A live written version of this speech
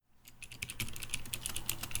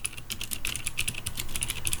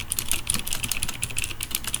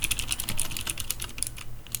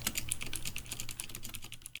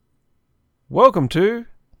Welcome to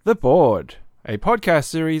The Board, a podcast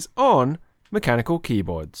series on mechanical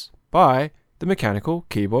keyboards by the mechanical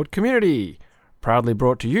keyboard community. Proudly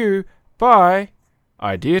brought to you by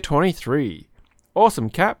Idea23. Awesome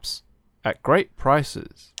caps at great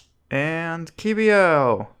prices. And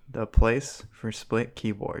Kibio, the place for split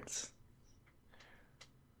keyboards.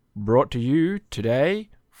 Brought to you today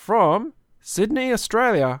from Sydney,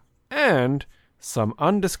 Australia, and some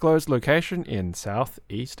undisclosed location in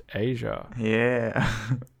Southeast Asia. Yeah.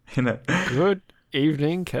 Good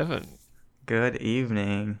evening, Kevin. Good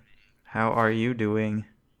evening. How are you doing?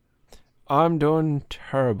 I'm doing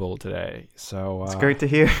terrible today, so... It's great to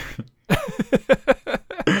hear.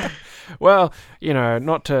 Well, you know,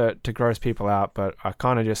 not to gross people out, but I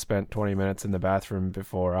kind of just spent 20 minutes in the bathroom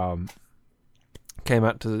before came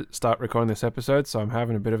out to start recording this episode, so I'm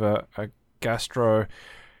having a bit of a gastro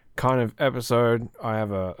kind of episode. I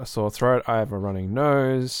have a sore throat, I have a running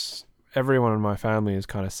nose, everyone in my family is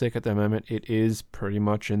kind of sick at the moment. It is pretty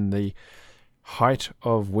much in the height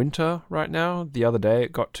of winter right now. The other day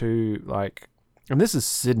it got to and this is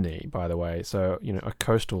Sydney, by the way, so, you know, a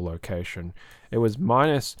coastal location. It was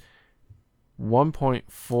minus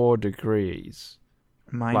 1.4 degrees.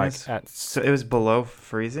 So it was below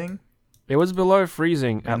freezing? It was below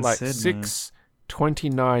freezing at Sydney.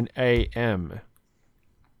 6:29 a.m.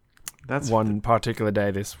 That's one particular day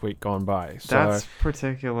this week gone by. So, that's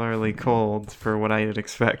particularly cold for what I would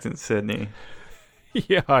expect in Sydney.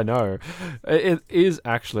 Yeah, I know. It is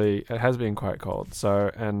actually, it has been quite cold. So,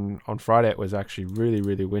 and on Friday it was actually really,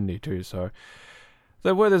 really windy too. So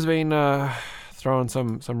the weather's been throwing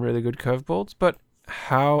some really good curveballs. But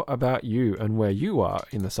how about you and where you are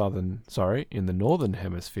in the northern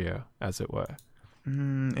hemisphere, as it were?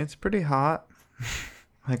 It's pretty hot,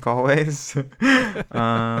 like always.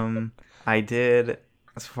 I did,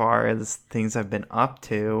 as far as things I've been up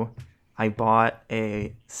to, I bought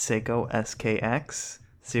a Seiko SKX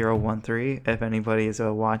 013, if anybody is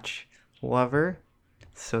a watch lover.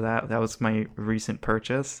 So that was my recent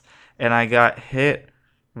purchase. And I got hit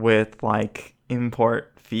with,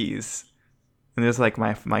 import fees. And it was,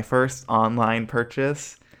 my first online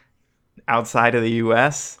purchase outside of the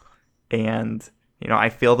U.S., and... you know, I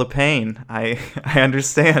feel the pain. I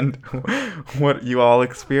understand what you all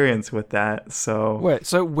experience with that. So Wait,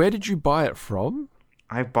 so where did you buy it from?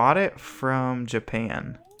 I bought it from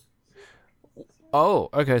Japan. Oh,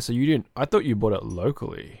 okay. So you didn't. I thought you bought it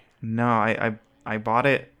locally. No, I bought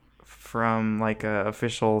it from a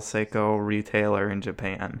official Seiko retailer in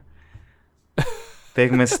Japan.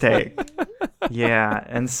 Big mistake. Yeah,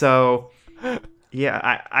 and so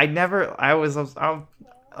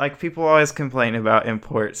people always complain about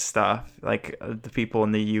import stuff, the people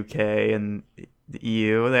in the UK and the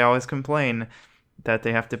EU, they always complain that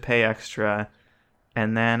they have to pay extra,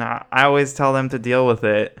 and then I always tell them to deal with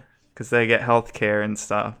it because they get healthcare and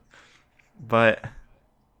stuff. But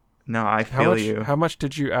no, I feel you. How much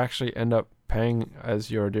did you actually end up paying as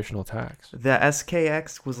your additional tax? The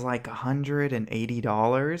SKX was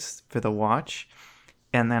 $180 for the watch,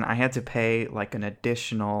 and then I had to pay an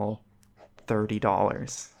additional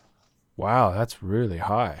 $30. Wow, that's really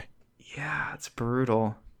high. Yeah, it's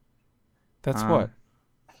brutal. That's what?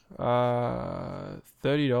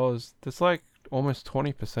 $30. That's almost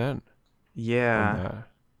 20%. Yeah.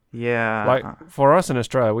 Yeah. For us in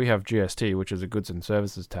Australia, we have GST, which is a goods and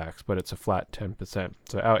services tax, but it's a flat 10%.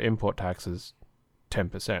 So our import tax is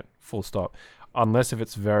 10%, full stop. Unless if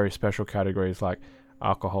it's very special categories like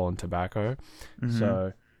alcohol and tobacco. Mm-hmm.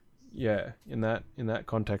 So yeah, in that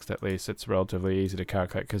context at least, it's relatively easy to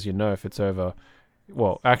calculate because you know if it's over.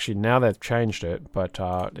 Well, actually now they've changed it, but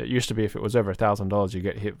it used to be if it was over $1,000, you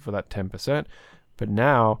get hit for that 10%. But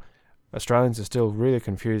now Australians are still really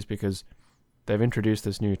confused because they've introduced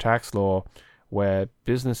this new tax law where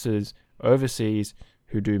businesses overseas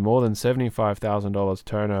who do more than $75,000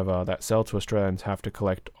 turnover that sell to Australians have to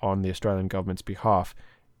collect on the Australian government's behalf,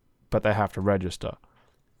 but they have to register.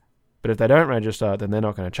 But if they don't register, then they're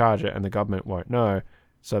not going to charge it and the government won't know,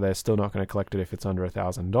 so they're still not going to collect it if it's under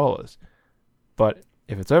 $1,000. But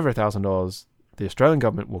if it's over $1,000, the Australian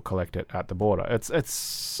government will collect it at the border. It's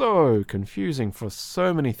so confusing for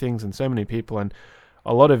so many things and so many people, and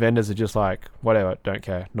a lot of vendors are just like, whatever, don't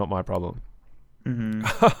care, not my problem.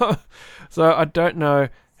 Mm-hmm. So I don't know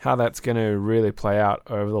how that's going to really play out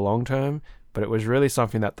over the long term, but it was really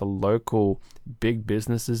something that the local big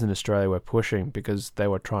businesses in Australia were pushing because they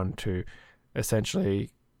were trying to essentially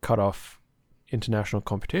cut off international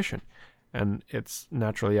competition. And it's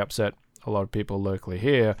naturally upset a lot of people locally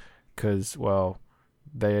here because, well,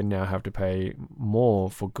 they now have to pay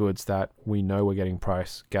more for goods that we know we're getting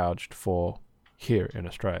price gouged for here in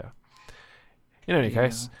Australia. In any Yeah.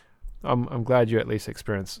 case, I'm glad you at least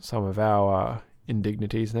experienced some of our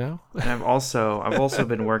indignities now. And I've also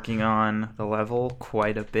been working on the level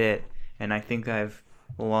quite a bit, and I think I've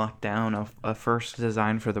locked down a first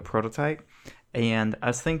design for the prototype. And I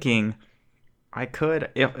was thinking I could,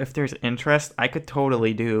 if there's interest, I could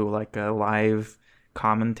totally do like a live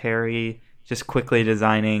commentary, just quickly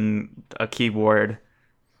designing a keyboard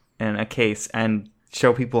and a case and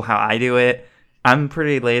show people how I do it. I'm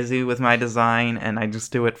pretty lazy with my design and I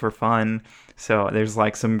just do it for fun. So there's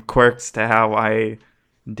like some quirks to how I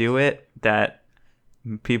do it that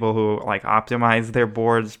people who like optimize their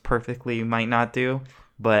boards perfectly might not do.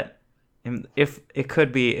 But if it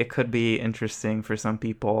could be interesting for some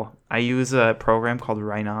people. I use a program called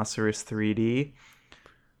Rhinoceros 3D,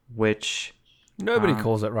 which Nobody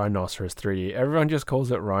calls it Rhinoceros 3D. Everyone just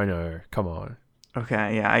calls it Rhino. Come on.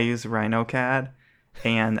 okay, yeah, I use RhinoCAD,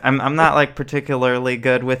 and I'm not like particularly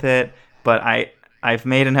good with it, but I've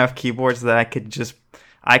made enough keyboards that I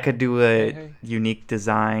could do a unique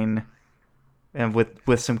design and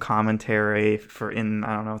with some commentary for in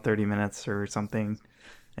I don't know 30 minutes or something.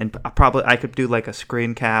 And I could do like a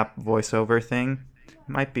screen cap voiceover thing. It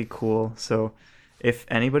might be cool. So if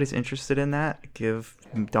anybody's interested in that, give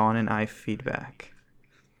Dawn and I feedback.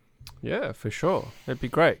 Yeah, for sure. It'd be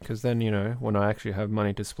great because then, when I actually have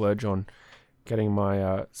money to splurge on getting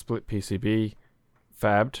my split PCB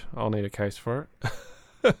fabbed, I'll need a case for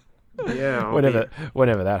it. Yeah,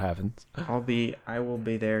 whenever that happens. I will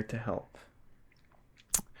be there to help.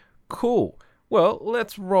 Cool. Well,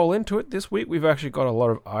 let's roll into it. This week we've actually got a lot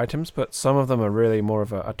of items, but some of them are really more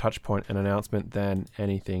of a touch point and announcement than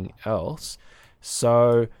anything else.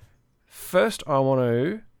 So first I want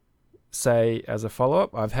to say as a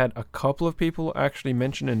follow-up, I've had a couple of people actually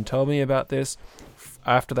mention and tell me about this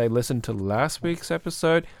after they listened to last week's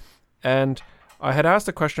episode. And I had asked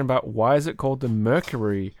a question about why is it called the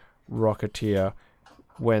Mercury Rocketeer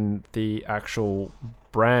when the actual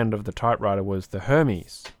brand of the typewriter was the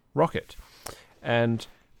Hermes Rocket. And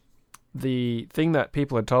the thing that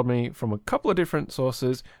people had told me from a couple of different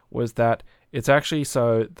sources was that it's actually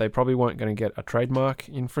so they probably weren't going to get a trademark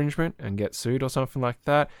infringement and get sued or something like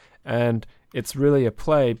that. And it's really a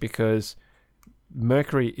play because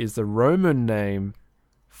Mercury is the Roman name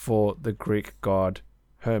for the Greek god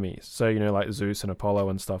Hermes. So, like Zeus and Apollo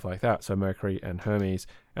and stuff like that. So Mercury and Hermes.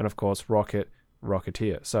 And of course,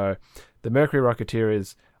 Rocketeer. So the Mercury Rocketeer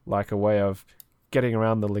is like a way of getting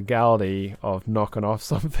around the legality of knocking off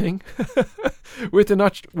something with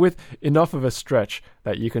enough of a stretch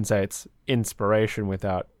that you can say it's inspiration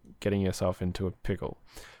without getting yourself into a pickle.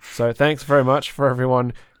 So thanks very much for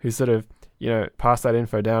everyone who sort of, passed that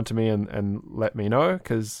info down to me and let me know,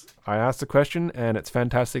 because I asked the question and it's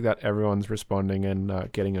fantastic that everyone's responding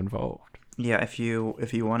and getting involved. Yeah, if you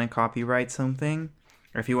want to copyright something,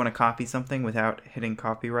 or if you want to copy something without hitting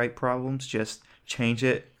copyright problems, just change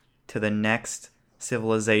it to the next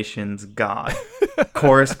civilization's god,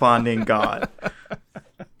 corresponding god.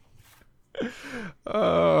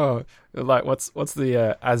 Oh, like what's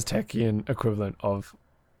the Aztecian equivalent of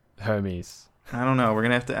Hermes? I don't know. We're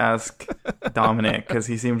gonna have to ask Dominic because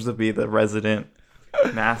he seems to be the resident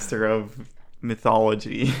master of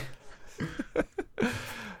mythology.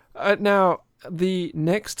 Now, the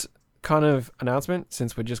next kind of announcement,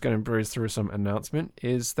 since we're just going to breeze through some announcement,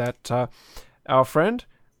 is that our friend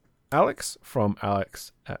Alex from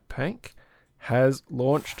Alex at Pank has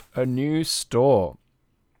launched a new store.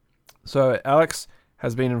 So Alex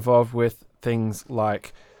has been involved with things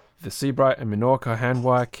like the Seabright and Minorca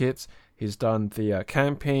handwire kits. He's done the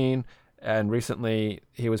campaign, and recently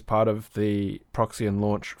he was part of the proxy and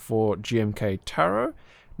launch for GMK Tarot.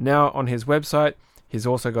 Now on his website, he's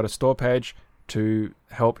also got a store page to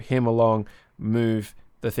help him along move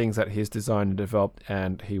the things that he's designed and developed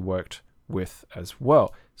and he worked with as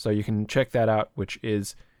well. So you can check that out, which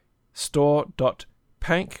is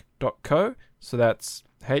store.pank.co. So that's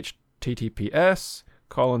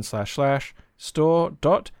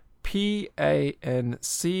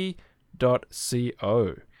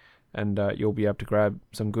https://store.panc.co. And you'll be able to grab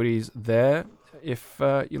some goodies there if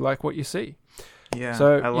you like what you see. Yeah,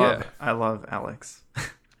 so I love Alex.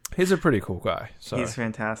 He's a pretty cool guy. So he's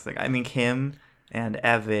fantastic. I think him and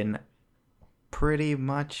Evan pretty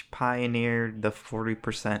much pioneered the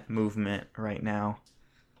 40% movement right now.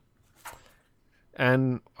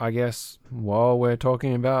 And I guess while we're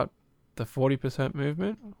talking about the 40%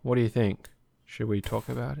 movement, what do you think? Should we talk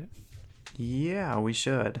about it? Yeah, we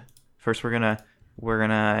should. First, we're gonna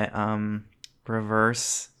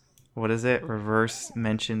reverse. What is it? Reverse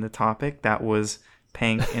mention the topic. That was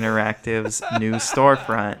Pank Interactive's new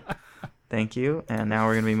storefront. Thank you. And now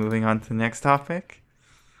we're going to be moving on to the next topic.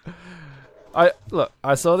 I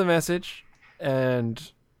saw the message,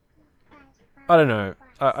 and I don't know.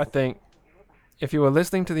 I think if you were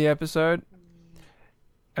listening to the episode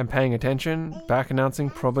and paying attention, back announcing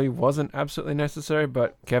probably wasn't absolutely necessary,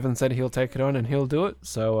 but Kevin said he'll take it on and he'll do it,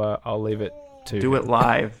 so I'll leave it to Do him. it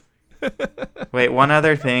live. Wait, one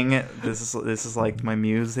other thing. This is like my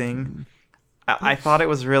musing. I thought it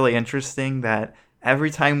was really interesting that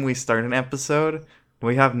every time we start an episode,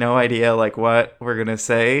 we have no idea like what we're gonna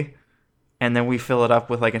say, and then we fill it up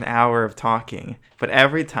with like an hour of talking. But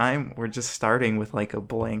every time we're just starting with like a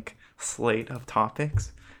blank slate of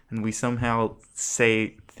topics, and we somehow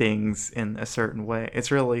say things in a certain way.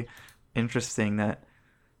 It's really interesting that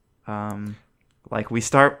like we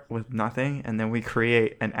start with nothing and then we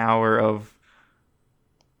create an hour of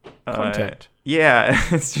Content. Yeah,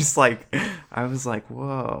 it's just like I was like,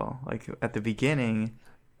 whoa, like at the beginning.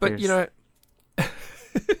 But you know,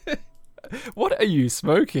 what are you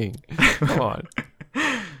smoking? Come on.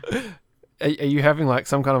 Are you having like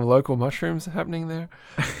some kind of local mushrooms happening there?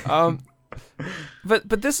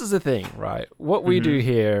 But this is the thing, right? What we do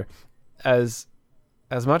here, as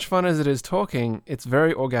much fun as it is talking, it's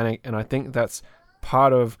very organic, and I think that's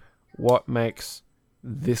part of what makes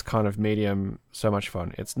this kind of medium so much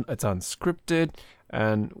fun. It's unscripted,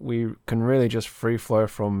 and we can really just free flow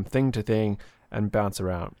from thing to thing and bounce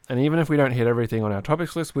around. And even if we don't hit everything on our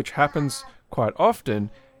topics list, which happens quite often,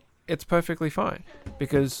 it's perfectly fine,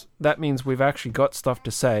 because that means we've actually got stuff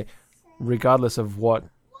to say regardless of what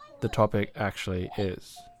the topic actually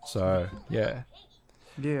is. So yeah.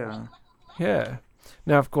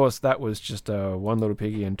 Now, of course, that was just one little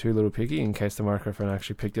piggy and two little piggy, in case the microphone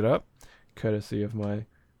actually picked it up, courtesy of my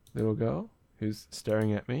little girl who's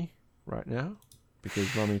staring at me right now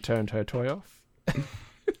because Mommy turned her toy off.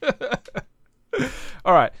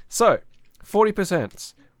 All right, so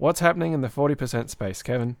 40%. What's happening in the 40% space,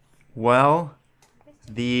 Kevin? Well,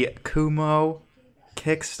 the Kumo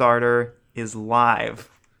Kickstarter is live,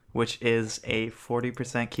 which is a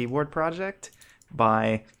 40% keyboard project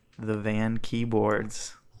by the Van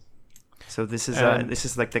Keyboards. So this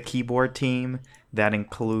is like the keyboard team that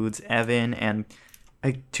includes Evan and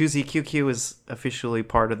 2ZQQ is officially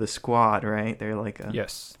part of the squad, right? They're like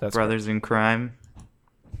yes, that's brothers right. in crime.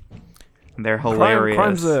 They're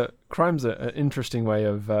hilarious. Crime's an interesting way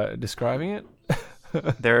of describing it.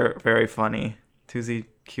 They're very funny.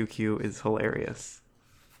 2ZQQ is hilarious.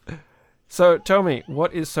 So tell me,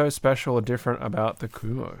 what is so special or different about the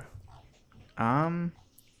Kumo?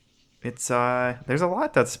 It's there's a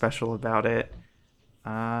lot that's special about it.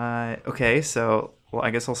 Okay, so I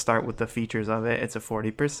guess I'll start with the features of it. It's a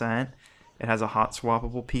 40%. It has a hot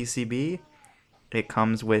swappable PCB. It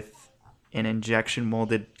comes with an injection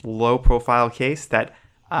molded low profile case that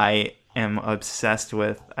I am obsessed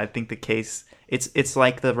with. I think the case it's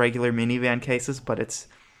like the regular minivan cases, but it's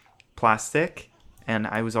plastic, and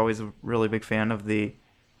I was always a really big fan of the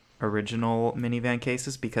original minivan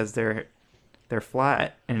cases because they're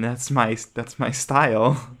flat, and that's my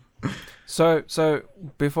style. So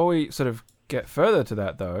before we sort of get further to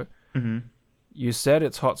that though, you said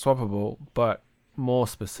it's hot swappable, but more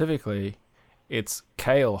specifically, it's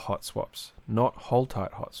Kale hot swaps, not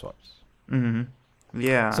Holtite hot swaps.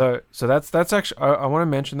 Yeah. So that's actually I want to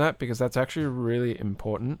mention that because that's actually really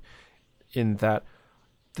important, in that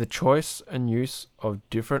the choice and use of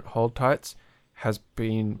different Holtites has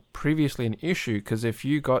been previously an issue, because if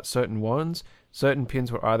you got certain ones, certain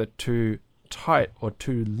pins were either too tight or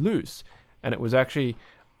too loose, and it was actually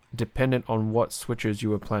dependent on what switches you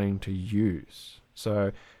were planning to use.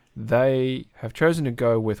 So they have chosen to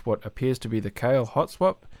go with what appears to be the Kale hot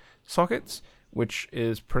swap sockets, which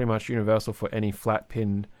is pretty much universal for any flat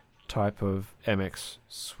pin type of MX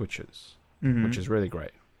switches, which is really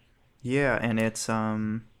great. Yeah, and it's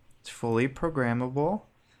fully programmable.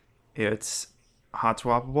 It's hot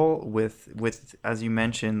swappable with as you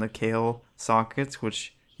mentioned, the Kale sockets,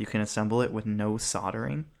 which you can assemble it with no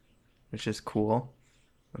soldering, which is cool.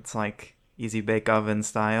 It's like easy bake oven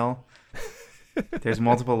style. There's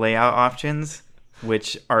multiple layout options,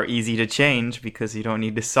 which are easy to change because you don't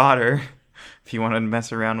need to solder. If you want to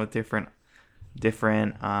mess around with different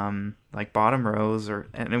like bottom rows,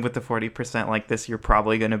 and with the 40% like this, you're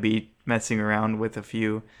probably going to be messing around with a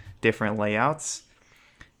few different layouts.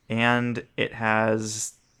 And it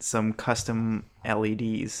has some custom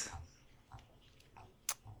LEDs.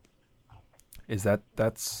 Is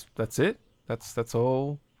that's it? That's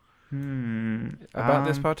all about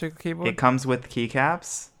this particular keyboard? It comes with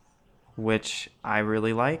keycaps, which I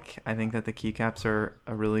really like. I think that the keycaps are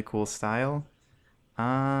a really cool style.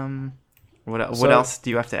 What else do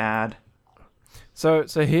you have to add? So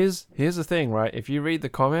here's the thing, right? If you read the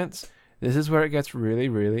comments, this is where it gets really,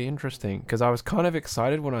 really interesting. Because I was kind of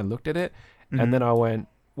excited when I looked at it, and then I went,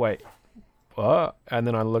 wait, what? And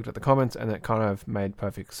then I looked at the comments, and it kind of made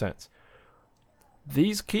perfect sense.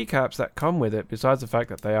 These keycaps that come with it, besides the fact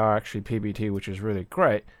that they are actually PBT, which is really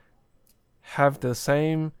great, have the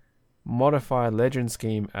same modified legend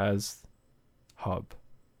scheme as Hub.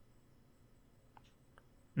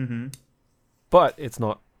 But it's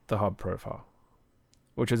not the Hub profile,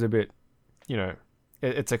 which is a bit,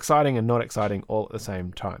 it's exciting and not exciting all at the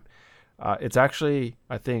same time. It's actually,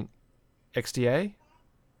 I think, XDA.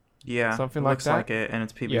 Yeah, something it like looks that. like it, and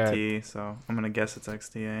it's PBT, so I'm gonna guess it's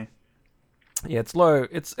XDA. Yeah, it's low.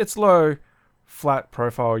 It's low, flat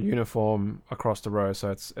profile, uniform across the row,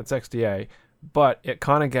 so it's XDA. But it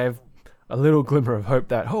kind of gave a little glimmer of hope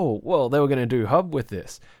that, oh, well, they were going to do Hub with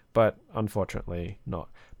this, but unfortunately not.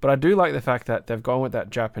 But I do like the fact that they've gone with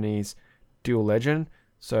that Japanese dual legend,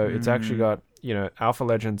 so it's actually got Alpha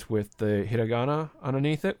Legends with the hiragana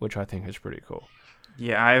underneath it, which I think is pretty cool.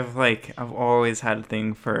 Yeah, I've always had a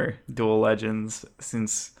thing for dual legends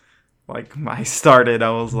since I started.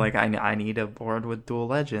 I was like, I need a board with dual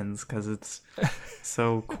legends because it's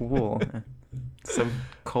so cool, so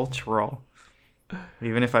cultural.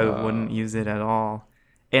 Even if I wouldn't use it at all.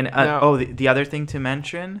 And the other thing to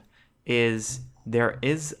mention is there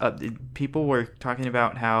is people were talking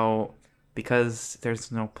about how because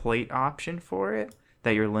there's no plate option for it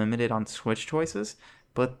that you're limited on Switch choices.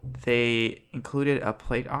 But they included a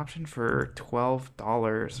plate option for $12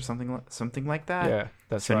 or something like that. Yeah,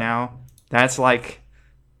 that's so right. Now that's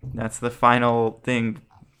the final thing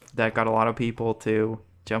that got a lot of people to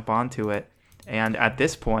jump onto it. And at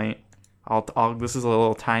this point, this is a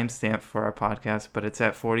little timestamp for our podcast, but it's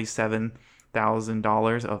at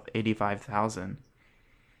 $47,000 of $85,000.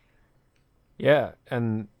 Yeah,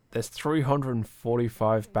 and there's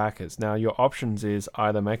 345 backers. Now, your options is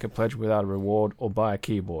either make a pledge without a reward or buy a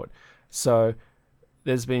keyboard. So,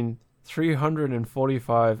 there's been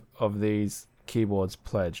 345 of these keyboards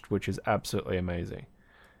pledged, which is absolutely amazing.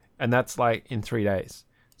 And that's in 3 days.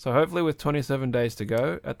 So, hopefully with 27 days to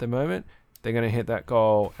go at the moment, they're going to hit that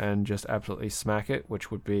goal and just absolutely smack it,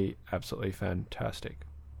 which would be absolutely fantastic.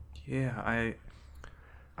 Yeah,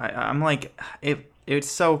 I'm like, it's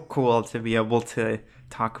so cool to be able to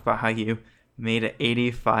talk about how you made an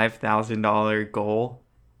 $85,000 goal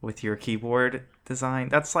with your keyboard design.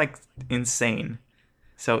 That's insane.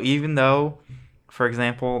 So even though, for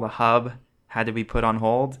example, the Hub had to be put on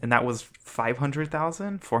hold, and that was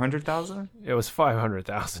 500,000, 400,000. It was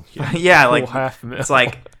 500,000. Yeah, $500,000. It's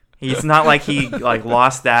he's not like he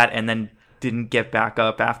lost that and then didn't get back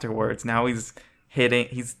up afterwards. Now he's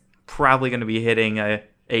probably going to be hitting a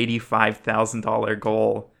 $85,000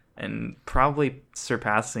 goal. And probably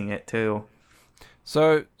surpassing it too.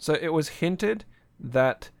 So it was hinted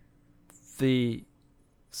that the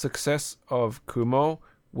success of Kumo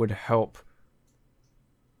would help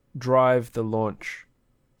drive the launch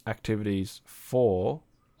activities for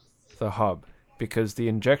the Hub, because the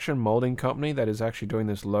injection molding company that is actually doing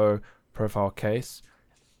this low profile case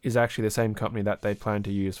is actually the same company that they plan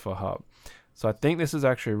to use for Hub. So I think this is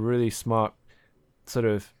actually a really smart sort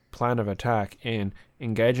of plan of attack in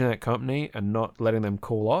engaging that company and not letting them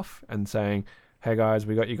cool off and saying, hey guys,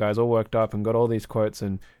 we got you guys all worked up and got all these quotes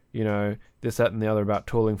and this, that and the other about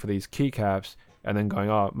tooling for these keycaps, and then going,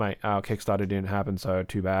 oh mate, our Kickstarter didn't happen, so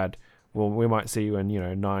too bad, well, we might see you in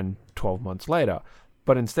 9-12 months later.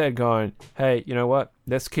 But instead going, hey, you know what,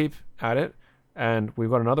 let's keep at it, and we've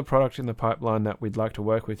got another product in the pipeline that we'd like to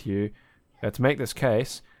work with you. Let's make this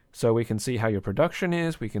case so we can see how your production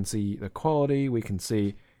is, we can see the quality, we can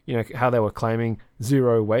see how they were claiming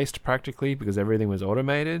zero waste practically because everything was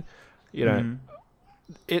automated.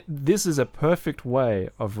 This is a perfect way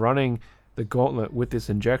of running the gauntlet with this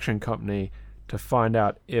injection company to find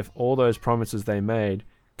out if all those promises they made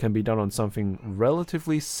can be done on something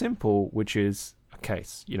relatively simple, which is a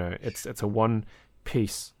case. It's a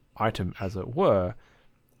one-piece item, as it were.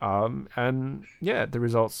 And yeah, the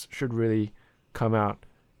results should really come out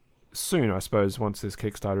soon, I suppose, once this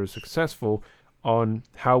Kickstarter is successful, on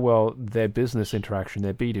how well their business interaction,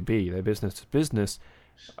 their B2B, their business to business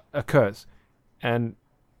occurs. And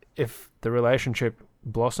if the relationship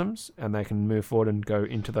blossoms and they can move forward and go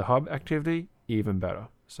into the Hub activity, even better.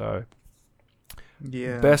 So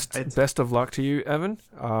yeah, best of luck to you, Evan,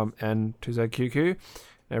 and to ZQQ,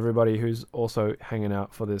 everybody who's also hanging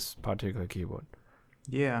out for this particular keyboard.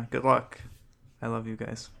 Yeah, good luck. I love you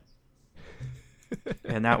guys.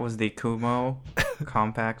 And that was the Kumo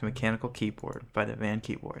Compact Mechanical Keyboard by the Van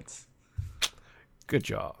Keyboards. Good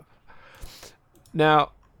job.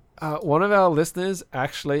 Now, One of our listeners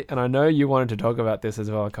actually, and I know you wanted to talk about this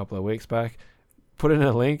as well a couple of weeks back, put in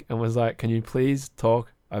a link and was like, can you please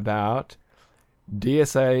talk about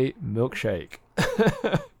DSA milkshake?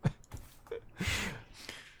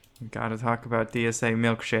 Gotta talk about DSA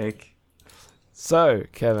milkshake. So,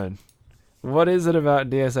 Kevin, what is it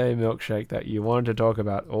about DSA milkshake that you wanted to talk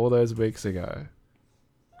about all those weeks ago?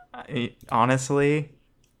 Honestly,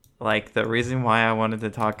 like, the reason why I wanted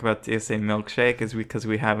to talk about DSA milkshake is because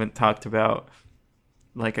we haven't talked about,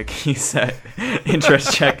 like, a key set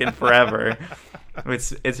interest check in forever.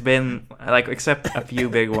 It's been, like, except a few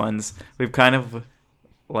big ones, we've kind of,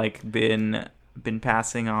 like, been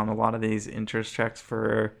passing on a lot of these interest checks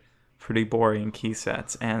for pretty boring key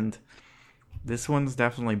sets, and this one's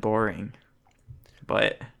definitely boring.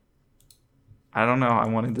 But I don't know, I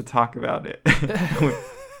wanted to talk about it.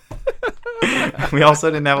 We also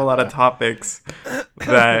didn't have a lot of topics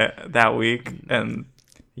that week, and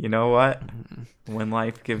you know what? When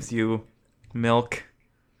life gives you milk,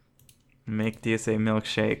 make DSA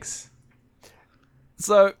milkshakes.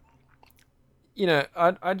 So, you know,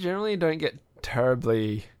 I generally don't get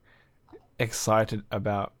terribly excited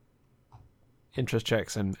about interest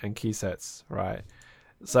checks and key sets, right?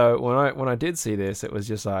 So when I did see this, it was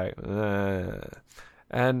just like,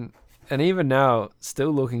 and even now,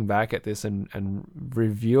 still looking back at this and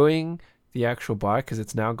reviewing the actual bike, because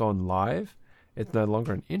it's now gone live, it's no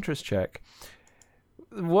longer an interest check.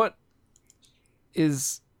 What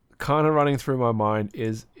is kind of running through my mind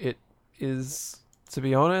is it is, to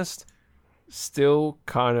be honest, still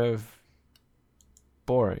kind of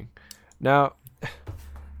boring. Now,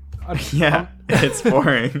 yeah, it's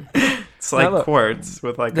boring. It's like look, quartz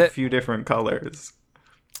with like a few different colors.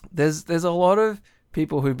 There's a lot of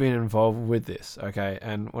people who've been involved with this, okay?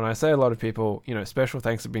 And when I say a lot of people, you know, special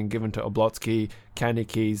thanks have been given to Oblotsky, Candy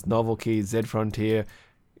Keys, Novel Keys, Z Frontier,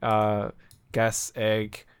 Gas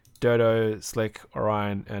Egg, Dodo, Slick,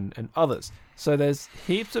 Orion, and others. So there's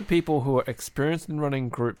heaps of people who are experienced in running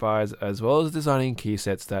group buys as well as designing key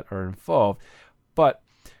sets that are involved. But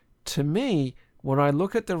to me, when I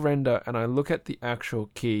look at the render and I look at the actual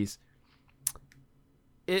keys,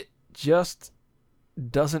 it just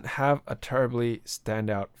doesn't have a terribly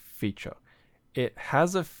standout feature. It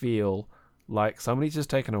has a feel like somebody's just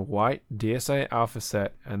taken a white DSA alpha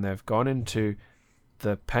set and they've gone into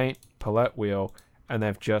the paint palette wheel and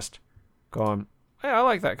they've just gone, hey, I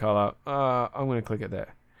like that color. I'm going to click it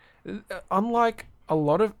there. Unlike a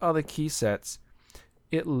lot of other key sets,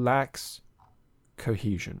 it lacks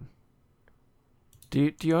cohesion.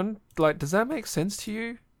 Do you like? Does that make sense to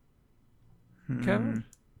you, Kevin?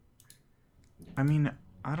 I mean,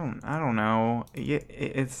 I don't know.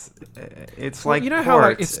 It's well, like you know quartz. How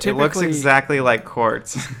like it's typically, it looks exactly like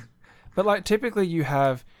quartz. But like typically you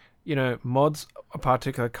have, you know, mods a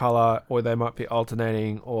particular color, or they might be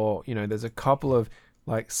alternating, or you know, there's a couple of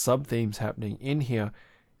like sub themes happening in here.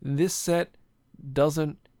 This set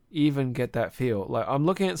doesn't even get that feel. Like, I'm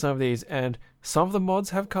looking at some of these, and some of the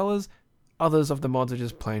mods have colors. Others of the mods are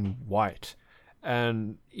just plain white,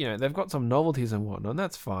 and you know they've got some novelties and whatnot. And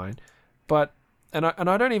that's fine, but and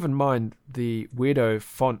I don't even mind the weirdo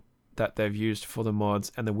font that they've used for the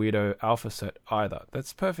mods and the weirdo alpha set either.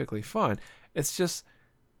 That's perfectly fine. It's just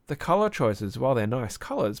the color choices, while they're nice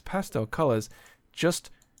colors, pastel colors, just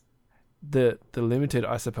the limited,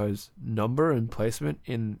 I suppose, number and placement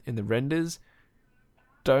in the renders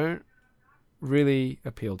don't really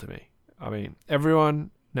appeal to me. I mean, everyone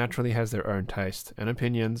naturally has their own taste and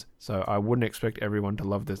opinions, so I wouldn't expect everyone to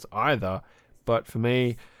love this either. But for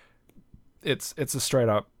me, it's a straight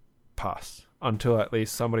up pass until at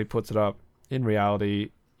least somebody puts it up in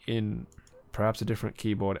reality in perhaps a different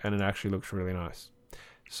keyboard and it actually looks really nice.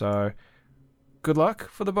 So good luck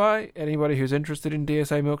for the buy. Anybody who's interested in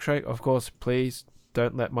DSA Milkshake, of course, please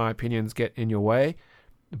don't let my opinions get in your way,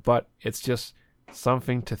 but it's just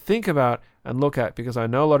something to think about and look at, because I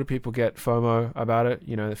know a lot of people get FOMO about it,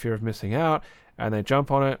 you know, the fear of missing out, and they jump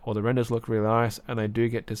on it, or the renders look really nice and they do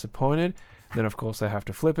get disappointed. Then of course they have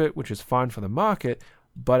to flip it, which is fine for the market,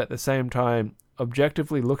 but at the same time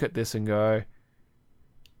objectively look at this and go,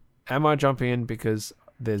 am I jumping in because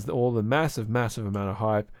there's all the massive amount of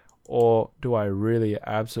hype, or do I really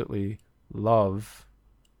absolutely love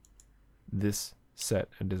this set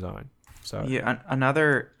and design? So yeah,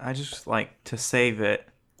 I just like to save it.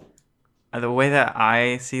 The way that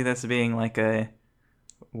I see this being like a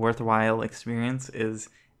worthwhile experience is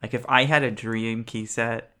like if I had a dream key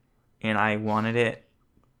set and I wanted it,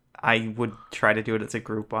 I would try to do it as a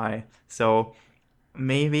group buy. So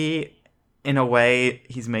maybe in a way,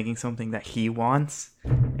 he's making something that he wants,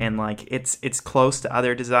 and like it's close to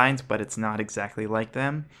other designs, but it's not exactly like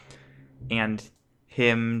them. And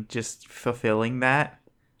him just fulfilling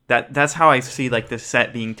that's how I see like the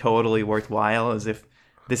set being totally worthwhile, as if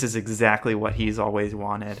this is exactly what he's always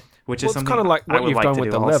wanted, which is something kind of like what you've done to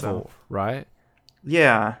with do the also. level, right?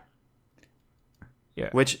 Yeah. Yeah.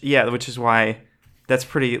 Which is why that's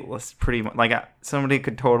pretty much like somebody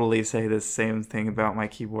could totally say the same thing about my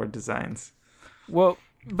keyboard designs. Well,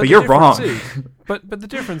 but you're wrong. But the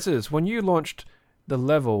difference is when you launched the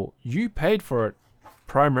level, you paid for it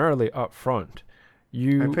primarily up front.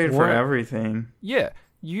 I paid for everything. Yeah,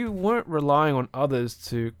 you weren't relying on others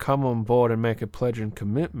to come on board and make a pledge and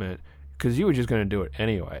commitment, because you were just going to do it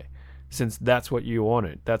anyway, since that's what you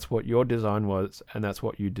wanted, that's what your design was, and that's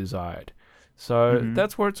what you desired. So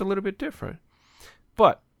that's where it's a little bit different.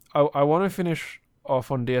 But I want to finish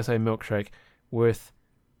off on DSA Milkshake with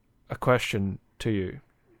a question to you.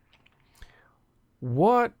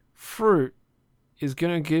 What fruit is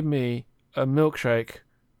going to give me a milkshake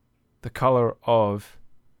the color of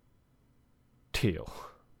teal?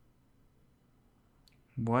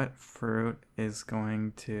 What fruit is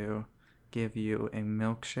going to give you a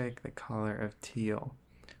milkshake the color of teal?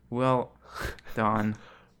 Well, Don,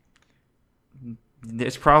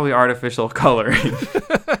 it's probably artificial coloring.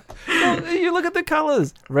 Well, you look at the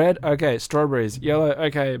colors. Red, okay, strawberries. Yellow,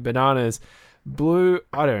 okay, bananas. Blue,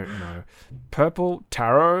 I don't know. Purple,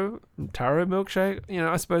 taro milkshake. You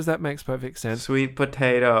know, I suppose that makes perfect sense. Sweet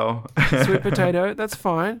potato. Sweet potato, that's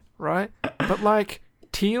fine, right? But like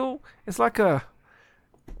teal, it's like a...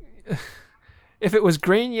 If it was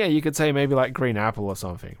green, yeah, you could say maybe like green apple or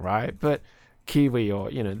something, right? But kiwi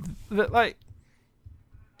or, you know, like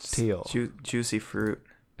teal. Juicy fruit.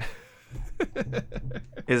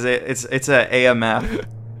 Is it? It's a AMF.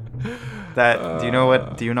 That do you know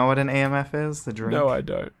what an AMF is? The drink? No, I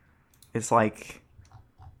don't. It's like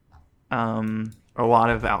a lot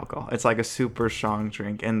of alcohol. It's like a super strong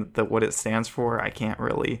drink, and what it stands for I can't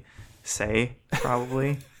really say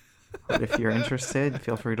probably. But if you're interested,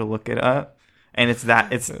 feel free to look it up. And it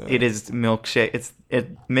is milkshake.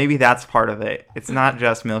 Maybe that's part of it. It's not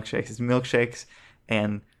just milkshakes. It's milkshakes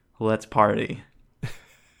and let's party.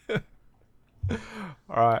 All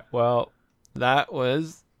right. Well, that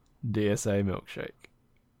was DSA Milkshake.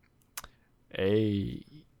 A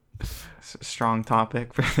strong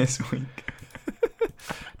topic for this week.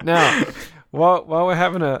 Now, while we're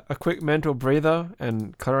having a quick mental breather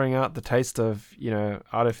and clearing out the taste of, you know,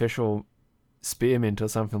 artificial spearmint or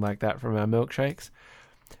something like that from our milkshakes,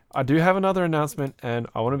 I do have another announcement, and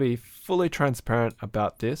I want to be fully transparent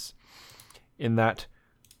about this, in that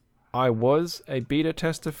I was a beta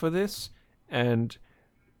tester for this, and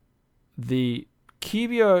the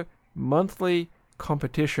Kibio monthly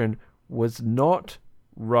competition was not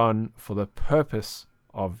run for the purpose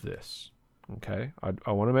of this. Okay?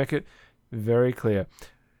 I want to make it very clear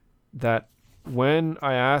that when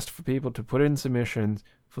I asked for people to put in submissions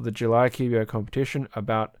for the July Kibio competition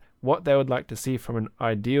about what they would like to see from an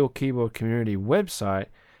ideal keyboard community website,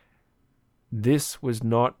 this was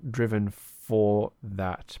not driven for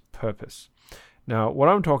that purpose. Now, what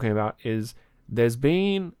I'm talking about is there's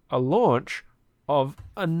been a launch of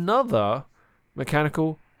another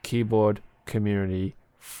mechanical keyboard community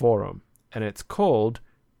forum, and it's called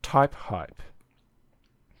Type Hype.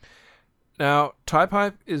 Now, Type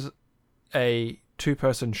Hype is a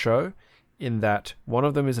two-person show in that one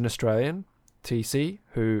of them is an Australian, TC,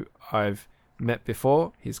 who I've met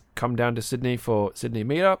before. He's come down to Sydney for Sydney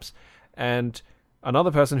meetups, and another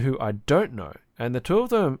person who I don't know. And the two of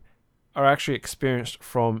them are actually experienced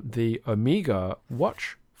from the Omega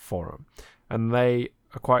Watch forum, and they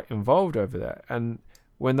are quite involved over there. And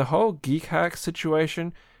when the whole Geek Hack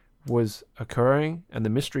situation was occurring and the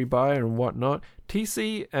mystery buyer and whatnot,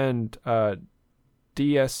 TC and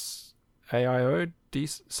DSAIO,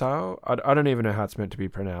 I don't even know how it's meant to be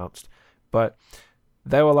pronounced, but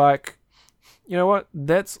they were like, you know what,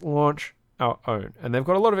 let's launch our own. And they've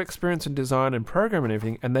got a lot of experience in design and program and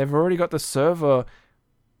everything, and they've already got the server,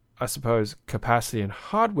 I suppose, capacity and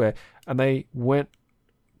hardware, and they went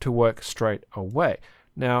to work straight away.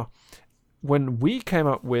 Now, when we came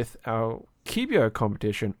up with our Kibio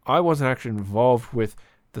competition, I wasn't actually involved with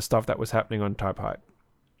the stuff that was happening on Type Hype.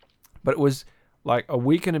 But it was like a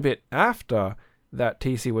week and a bit after that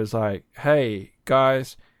TC was like, hey,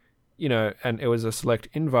 guys, you know, and it was a select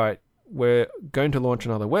invite, we're going to launch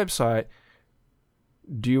another website.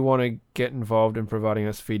 Do you want to get involved in providing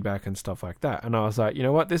us feedback and stuff like that? And I was like, you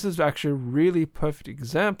know what, this is actually a really perfect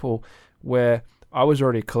example where I was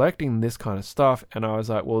already collecting this kind of stuff, and I was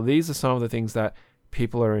like, well, these are some of the things that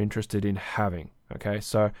people are interested in having. Okay,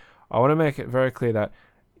 so I want to make it very clear that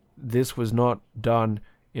this was not done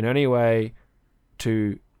in any way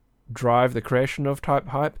to drive the creation of Type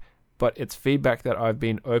Hype, but it's feedback that I've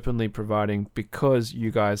been openly providing because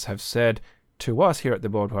you guys have said to us here at the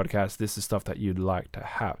Board Podcast, this is stuff that you'd like to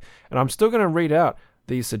have. And I'm still going to read out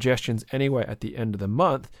these suggestions anyway at the end of the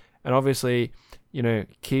month. And obviously,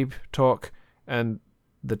 Keep Talk and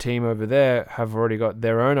the team over there have already got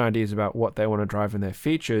their own ideas about what they want to drive in their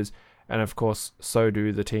features. And of course, so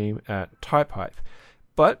do the team at Type Hype.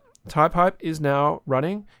 But Type Hype is now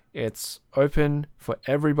running. It's open for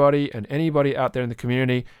everybody and anybody out there in the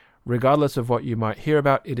community, regardless of what you might hear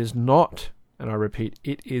about. It is not, and I repeat,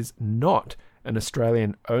 it is not an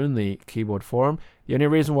Australian-only keyboard forum. The only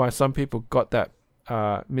reason why some people got that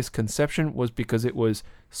misconception was because it was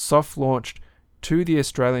soft-launched to the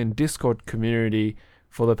Australian Discord community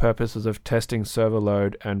for the purposes of testing server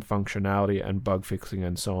load and functionality and bug fixing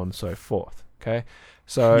and so on and so forth. Okay,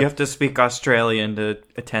 so you have to speak Australian to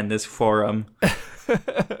attend this forum.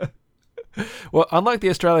 Well, unlike the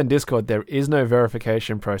Australian Discord, there is no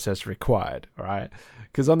verification process required, all right?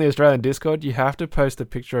 Because on the Australian Discord, you have to post a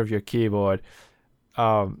picture of your keyboard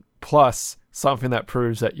plus something that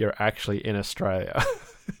proves that you're actually in Australia.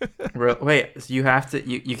 Wait, so you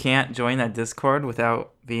can't join that Discord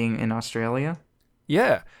without being in Australia?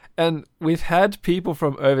 Yeah, and we've had people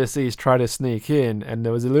from overseas try to sneak in, and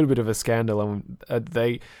there was a little bit of a scandal,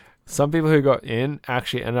 and some people who got in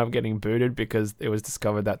actually ended up getting booted because it was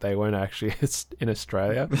discovered that they weren't actually in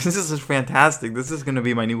Australia. This is fantastic. This is going to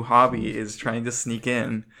be my new hobby, is trying to sneak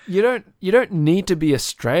in. You don't need to be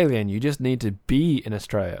Australian. You just need to be in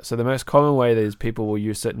Australia. So the most common way is people will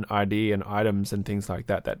use certain ID and items and things like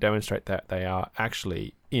that demonstrate that they are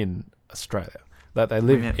actually in Australia, that they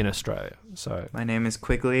live in Australia. So my name is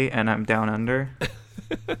Quigley, and I'm down under.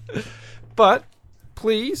 But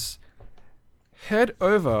please head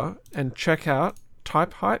over and check out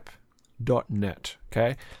typehype.net,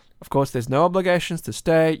 okay? Of course, there's no obligations to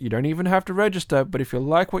stay. You don't even have to register, but if you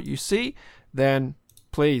like what you see, then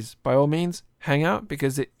please, by all means, hang out,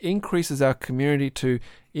 because it increases our community to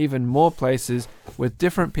even more places with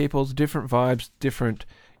different people's different vibes, different,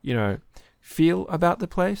 feel about the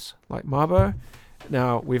place, like Marbo.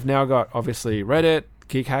 Now, we've now got, obviously, Reddit.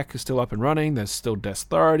 Geek Hack is still up and running. There's still Death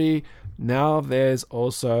Authority. Now there's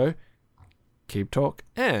also Keep Talk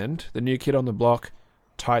and the new kid on the block,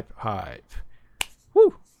 Type Hype.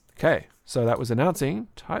 Woo! Okay, so that was announcing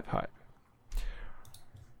Type Hype.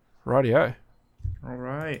 Rightio. All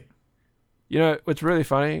right. It's really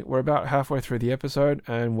funny. We're about halfway through the episode,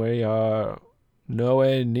 and we are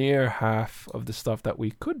nowhere near half of the stuff that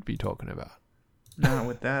we could be talking about. Not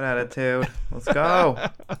with that attitude. Let's go.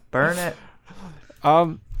 Burn it.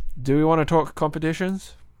 Do we want to talk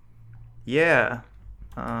competitions? Yeah.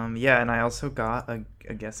 And I also got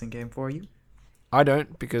a guessing game for you. I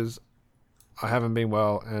don't, because I haven't been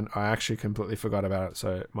well, and I actually completely forgot about it,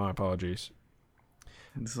 so my apologies.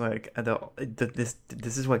 It's like, this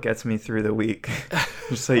is what gets me through the week,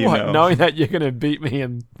 just so you know. Knowing that you're going to beat me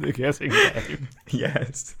in the guessing game.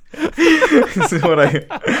 Yes. This is what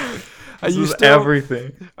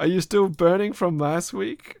everything. Are you still burning from last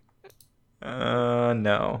week?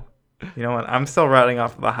 No. You know what? I'm still riding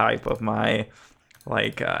off the hype of my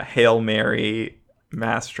Hail Mary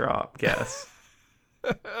mass drop guess.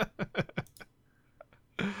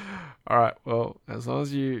 All right, well, as long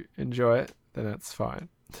as you enjoy it, then that's fine.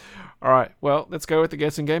 All right, well, let's go with the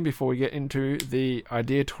guessing game before we get into the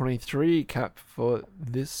Idea 23 cap for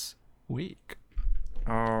this week.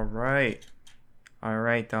 All right,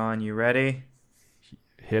 Don, you ready?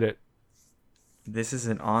 Hit it. This is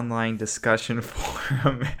an online discussion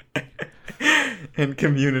forum and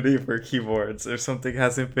community for keyboards. If something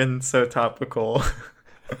hasn't been so topical.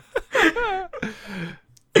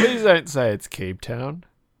 Please don't say it's Keep Town.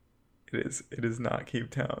 It is not Keep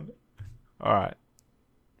Town. All right.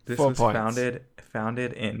 This 4 was points.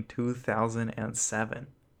 founded in 2007.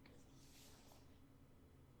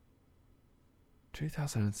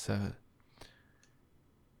 2007.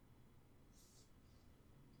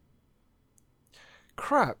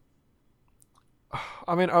 Crap.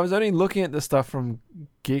 I mean, I was only looking at the stuff from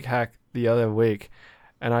Geek Hack the other week,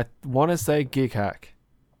 and I want to say Geek Hack.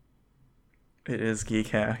 It is Geek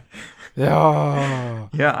Hack. Oh,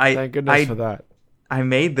 yeah, thank goodness for that. I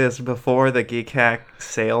made this before the Geek Hack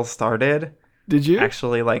sale started. Did you?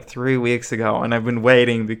 Actually, 3 weeks ago, and I've been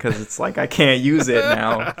waiting because it's I can't use it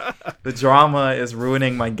now. The drama is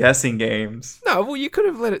ruining my guessing games. No, well, you could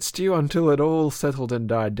have let it stew until it all settled and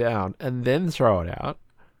died down, and then throw it out.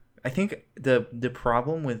 I think the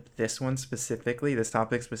problem with this one specifically, this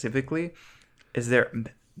topic specifically, is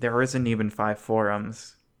there isn't even 5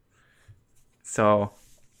 forums. So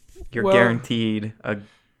you're Well, guaranteed a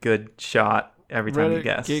good shot every time you Reddit,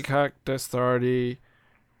 guess. Geek Hack, Desk Authority.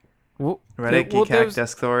 Well, Reddit, Geek Hack,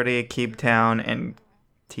 Desk Authority, Keeptown, and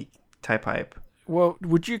Type Hype. Well,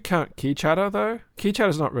 would you count Key Chatter though? Key Chatter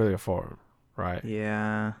is not really a forum, right?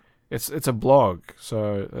 Yeah. It's a blog,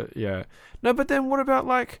 so yeah. No, but then what about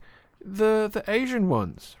like the Asian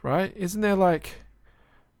ones, right? Isn't there like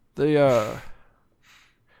the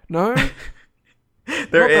no?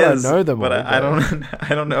 There is. I know them, but all, I don't.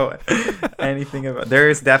 I don't know anything about. There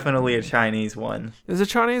is definitely a Chinese one. There's a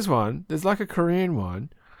Chinese one. There's like a Korean one,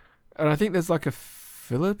 and I think there's like a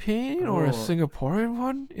Philippine or a Singaporean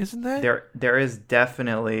one, isn't there? There is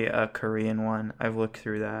definitely a Korean one. I've looked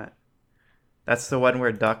through that. That's the one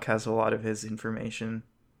where Duck has a lot of his information.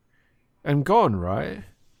 And gone, right?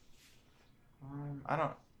 I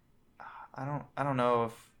don't know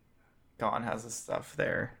if Gone has the stuff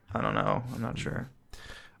there. I don't know. I'm not sure.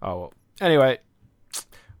 Oh well. Anyway,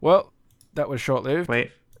 well, that was short-lived.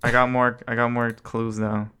 Wait, I got more clues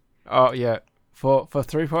though. Oh yeah, for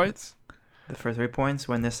 3 points. For 3 points,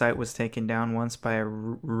 when this site was taken down once by a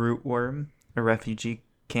rootworm, a refugee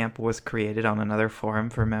camp was created on another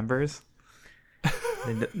forum for members.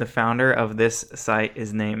 The founder of this site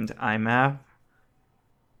is named IMAP,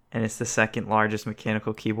 and it's the second largest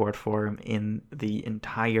mechanical keyboard forum in the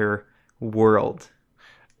entire world.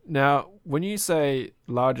 Now, when you say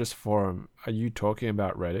largest forum, are you talking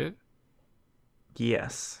about Reddit?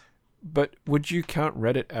 Yes. But would you count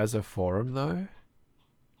Reddit as a forum though?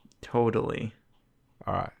 Totally.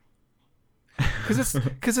 All right.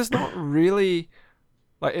 Because it's not really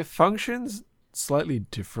like it functions slightly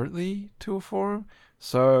differently to a forum.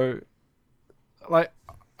 So, like,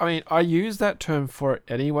 I mean, I use that term for it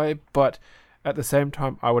anyway, but at the same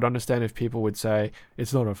time, I would understand if people would say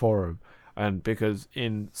it's not a forum, and because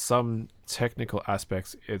in some technical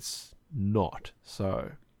aspects, it's not.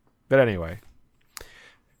 So, but anyway,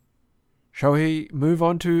 shall we move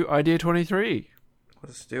on to idea 23?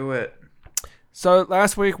 Let's do it. So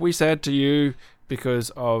last week we said to you, because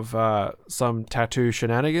of some tattoo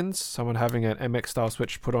shenanigans, someone having an MX style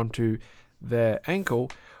switch put onto their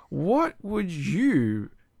ankle, what would you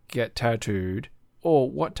get tattooed, or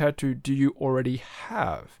what tattoo do you already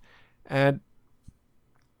have? And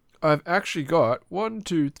I've actually got 1,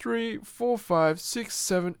 2, 3, 4, 5, 6,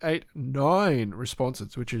 7, 8, 9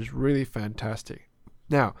 responses, which is really fantastic.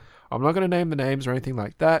 Now, I'm not going to name the names or anything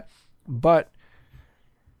like that, but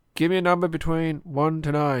give me a number between 1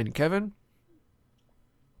 to 9, Kevin.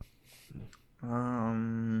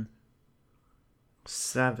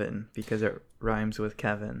 7, because it rhymes with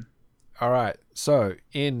Kevin. All right. So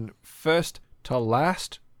in first to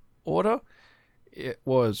last order, it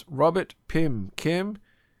was Robert, Pim, Kim,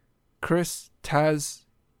 Chris, Taz,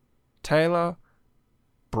 Taylor,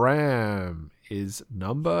 Bram is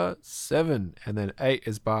number 7, and then 8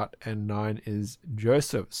 is Bart, and 9 is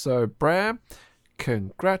Joseph. So Bram,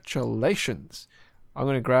 congratulations. I'm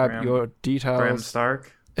going to grab your details. Bram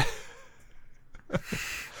Stark?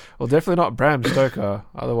 Well, definitely not Bram Stoker.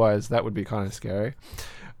 Otherwise, that would be kind of scary.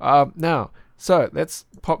 Now, so let's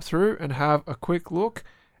pop through and have a quick look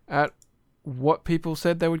at what people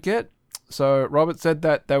said they would get. So Robert said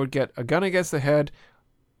that they would get a gun against the head,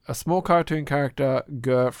 a small cartoon character,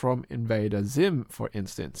 Gur from Invader Zim, for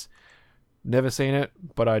instance. Never seen it,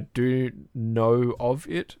 but I do know of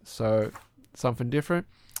it, so something different.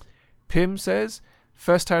 Pim says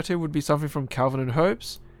first tattoo would be something from Calvin and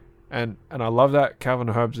Hobbes, and I love that. Calvin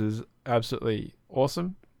and Hobbes is absolutely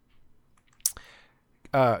awesome.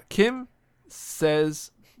 Kim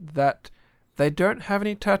says that they don't have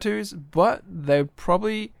any tattoos, but they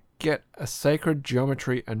probably get a sacred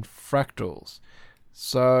geometry and fractals.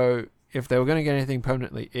 So if they were going to get anything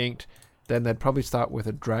permanently inked, then they'd probably start with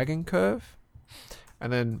a dragon curve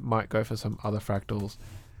and then might go for some other fractals.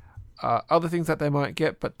 Other things that they might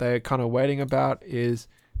get, but they're kind of waiting about, is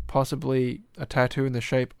possibly a tattoo in the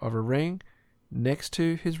shape of a ring next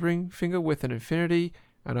to his ring finger with an infinity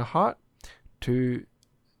and a heart to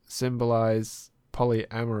symbolize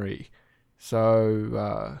polyamory.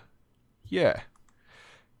 So, yeah.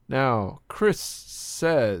 Now, Chris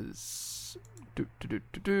says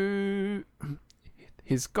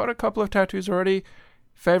he's got a couple of tattoos already.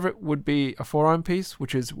 Favorite would be a forearm piece,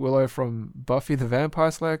 which is Willow from Buffy the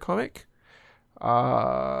Vampire Slayer comic.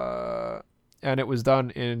 And it was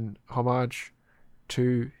done in homage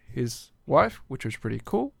to his wife, which was pretty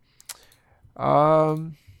cool.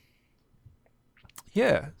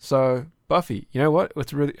 Yeah, so Buffy. You know what?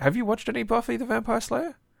 Have you watched any Buffy the Vampire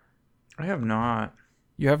Slayer? I have not.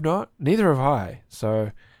 You have not? Neither have I.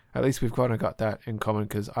 So at least we've kind of got that in common,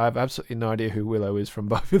 because I have absolutely no idea who Willow is from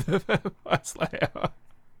Buffy the Vampire Slayer.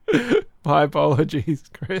 My apologies,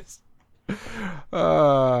 Chris.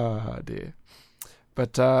 Oh, dear.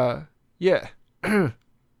 But, yeah.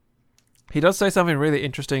 He does say something really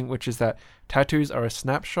interesting, which is that tattoos are a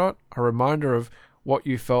snapshot, a reminder of what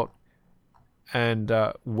you felt and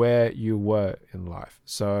where you were in life.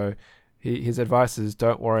 So his advice is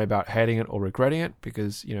don't worry about hating it or regretting it,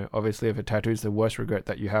 because, you know, obviously if a tattoo is the worst regret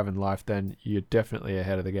that you have in life, then you're definitely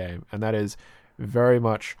ahead of the game. And that is very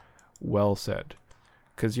much well said.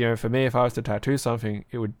 Because, you know, for me, if I was to tattoo something,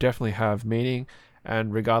 it would definitely have meaning.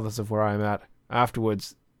 And regardless of where I'm at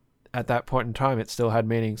afterwards, at that point in time, it still had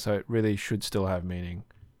meaning. So it really should still have meaning.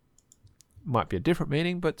 Might be a different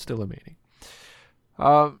meaning, but still a meaning.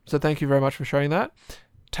 So thank you very much for sharing that.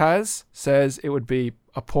 Taz says it would be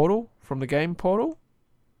a portal from the game Portal.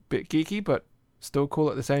 Bit geeky, but still cool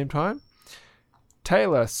at the same time.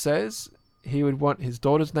 Taylor says he would want his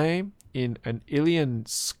daughter's name in an Ilian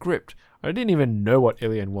script. I didn't even know what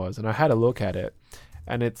Ilian was, and I had a look at it.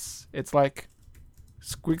 And it's like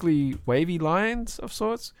squiggly, wavy lines of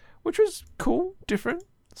sorts, which was cool, different.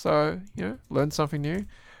 So, you know, learn something new.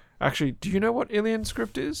 Actually, do you know what Ilian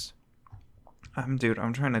script is? Dude,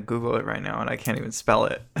 I'm trying to Google it right now, and I can't even spell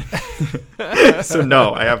it. So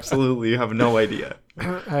no, I absolutely have no idea.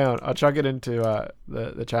 Hang on, I'll chuck it into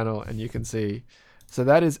the channel, and you can see. So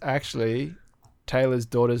that is actually Taylor's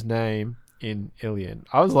daughter's name in Ilian.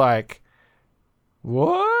 I was like,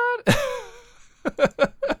 what?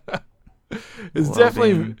 It's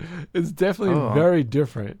definitely very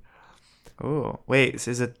different. Oh, wait,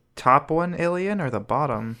 is it top one Ilian or the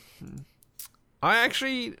bottom? I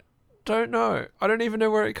actually don't know. I don't even know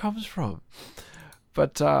where it comes from.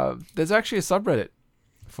 But there's actually a subreddit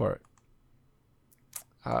for it.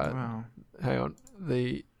 Wow. Hang on.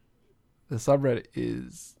 The subreddit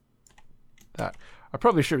is that. I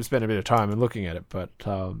probably should have spent a bit of time in looking at it, but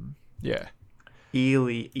yeah.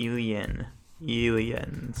 Ilian.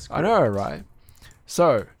 I know, right?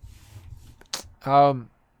 So,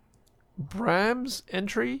 Bram's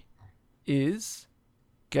entry is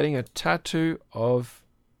getting a tattoo of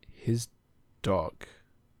his dog.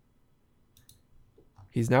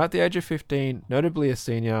 He's now at the age of 15, notably a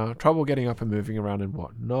senior, trouble getting up and moving around and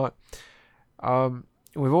whatnot.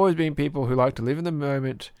 We've always been people who like to live in the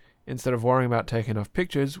moment instead of worrying about taking enough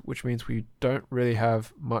pictures, which means we don't really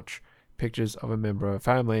have much pictures of a member of a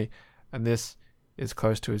family, and this is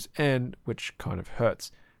close to his end, which kind of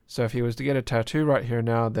hurts. So if he was to get a tattoo right here and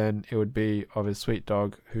now, then it would be of his sweet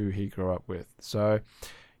dog who he grew up with. So,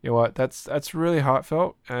 you know what, that's really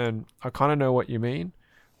heartfelt, and I kind of know what you mean.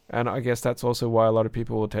 And I guess that's also why a lot of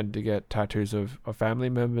people will tend to get tattoos of family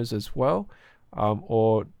members as well,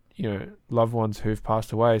 or, you know, loved ones who've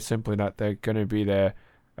passed away, simply that they're going to be there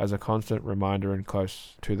as a constant reminder and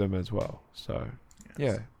close to them as well. So,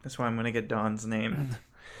 yes. Yeah. That's why I'm going to get Don's name.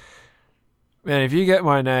 Man, if you get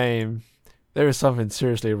my name, there is something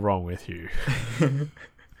seriously wrong with you.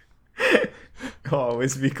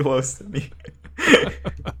 Always be close to me.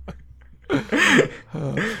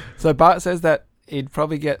 So Bart says that he'd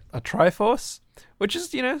probably get a Triforce, which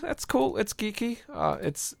is, you know, that's cool. It's geeky.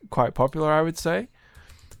 It's quite popular, I would say.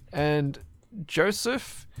 And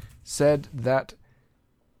Joseph said that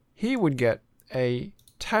he would get a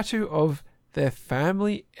tattoo of their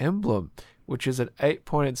family emblem, which is an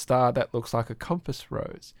 8-pointed star that looks like a compass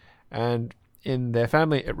rose. And in their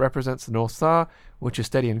family, it represents the North Star, which is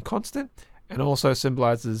steady and constant, and also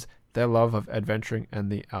symbolizes their love of adventuring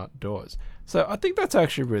and the outdoors. So I think that's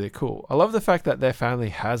actually really cool. I love the fact that their family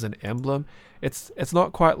has an emblem. It's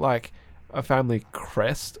not quite like a family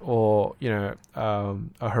crest or, you know,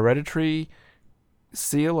 a hereditary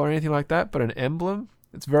seal or anything like that, but an emblem.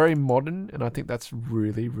 It's very modern, and I think that's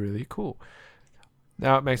really, really cool.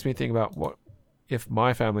 Now it makes me think about what if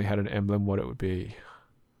my family had an emblem, what it would be.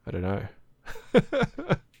 I don't know.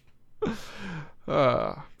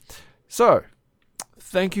 So,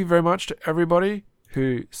 thank you very much to everybody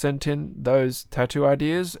who sent in those tattoo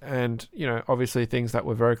ideas, and, you know, obviously things that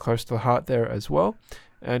were very close to the heart there as well.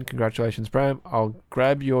 And congratulations, Bram. I'll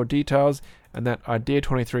grab your details, and that Idea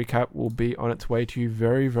 23 cap will be on its way to you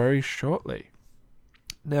very, very shortly.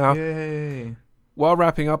 Now, yay. While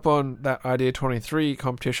wrapping up on that Idea 23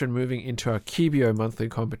 competition, moving into our Kibio monthly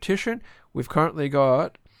competition, we've currently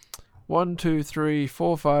got 1, 2, 3,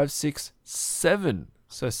 4, 5, 6, 7.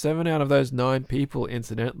 So 7 out of those 9 people,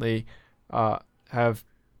 incidentally, have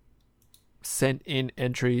sent in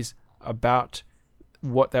entries about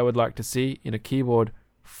what they would like to see in a keyboard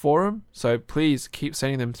forum. So please keep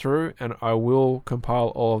sending them through, and I will compile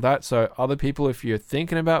all of that. So other people, if you're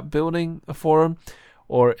thinking about building a forum,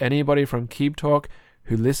 or anybody from Keep Talk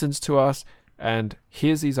who listens to us and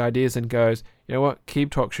hears these ideas and goes, you know what,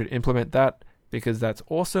 Keep Talk should implement that because that's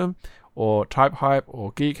awesome, or Type Hype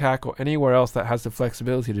or Geek Hack or anywhere else that has the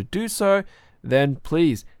flexibility to do so, then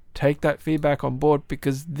please take that feedback on board,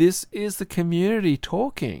 because this is the community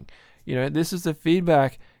talking. This is the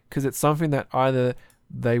feedback because it's something that either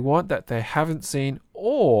they want that they haven't seen,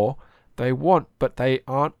 or they want but they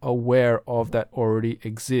aren't aware of that already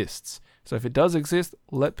exists. So if it does exist,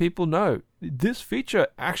 let people know this feature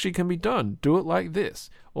actually can be done. Do it like this,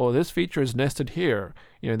 or this feature is nested here.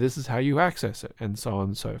 This is how you access it, and so on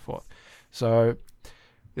and so forth. So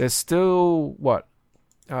there's still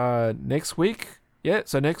next week. Yeah,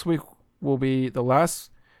 so next week will be the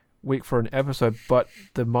last week for an episode, but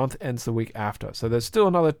the month ends the week after. So there's still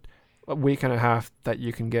another week and a half that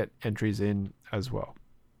you can get entries in as well.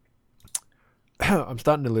 I'm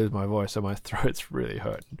starting to lose my voice, so my throat's really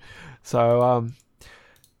hurting. So,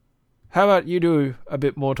 how about you do a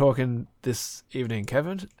bit more talking this evening,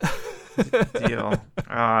 Kevin? Deal.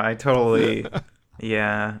 I totally,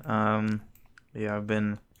 yeah. I've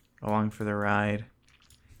been along for the ride.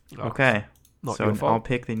 Okay. Not so your fault.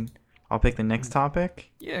 I'll pick the next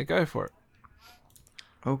topic. Yeah, go for it.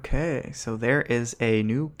 Okay, so there is a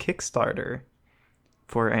new Kickstarter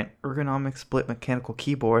for an ergonomic split mechanical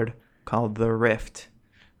keyboard called the Rift.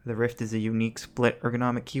 The Rift is a unique split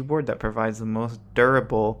ergonomic keyboard that provides the most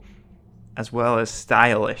durable as well as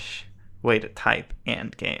stylish way to type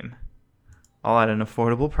and game, all at an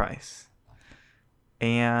affordable price.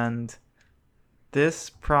 And this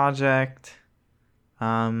project,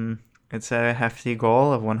 it's a hefty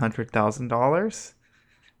goal of $100,000,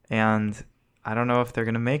 and I don't know if they're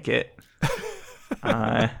gonna make it.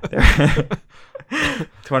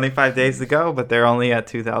 25 days to go, but they're only at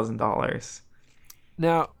 $2,000.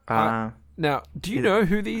 Now, do you know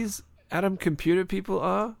who these Atom Computer people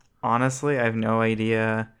are? Honestly, I have no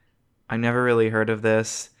idea. I never really heard of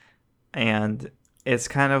this, and it's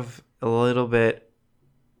kind of a little bit.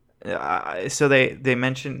 So they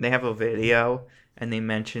mentioned they have a video, and they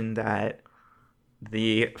mentioned that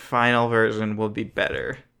the final version will be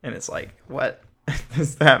better, and it's like, what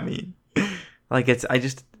does that mean? Like,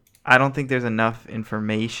 I don't think there's enough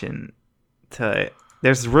information to.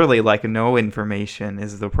 There's really like no information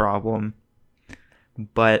is the problem,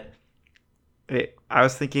 but I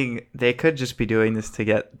was thinking they could just be doing this to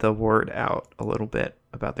get the word out a little bit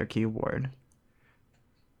about their keyboard.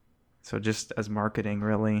 So just as marketing,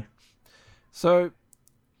 really. So,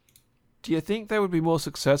 do you think they would be more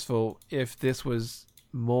successful if this was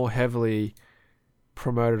more heavily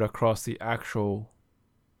promoted across the actual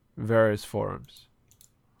various forums?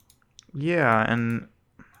 Yeah, and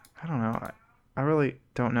I don't know. I really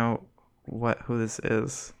don't know who this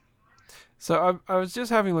is. So I was just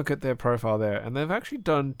having a look at their profile there, and they've actually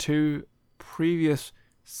done 2 previous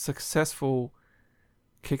successful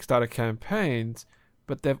Kickstarter campaigns,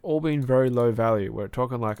 but they've all been very low value. We're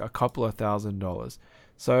talking like a couple of $1,000s.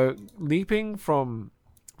 So leaping from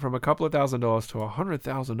a couple of $1,000s to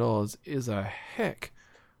 $100,000 is a heck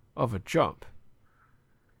of a jump.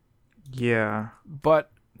 Yeah. But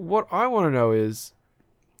what I want to know is,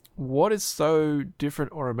 what is so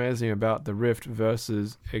different or amazing about the Rift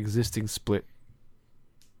versus existing split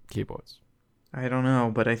keyboards? I don't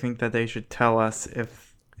know, but I think that they should tell us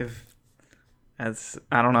if as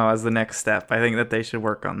the next step. I think that they should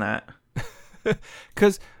work on that.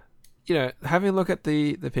 Because, having a look at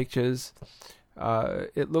the pictures,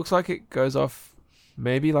 it looks like it goes off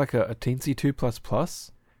maybe like a Teensy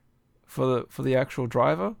 2++ for the actual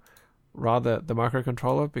driver, rather the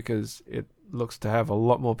microcontroller, because it looks to have a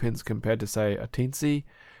lot more pins compared to, say, a Teensy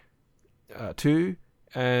 2,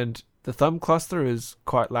 and the thumb cluster is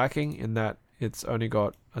quite lacking in that it's only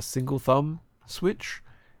got a single thumb switch,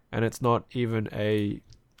 and it's not even a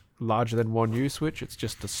larger than 1U switch, it's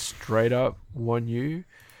just a straight up 1U.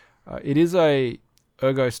 It is a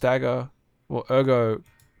ergo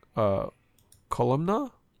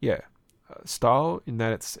columnar, style, in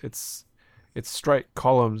that it's straight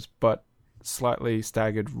columns but slightly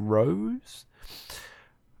staggered rows.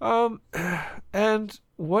 And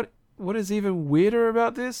what is even weirder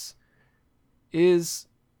about this is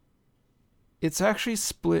it's actually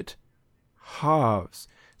split halves.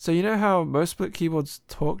 So you know how most split keyboards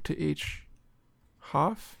talk to each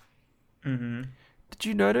half? Mm-hmm. Did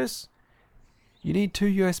you notice? You need 2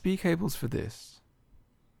 USB cables for this.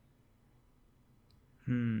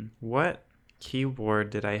 What keyboard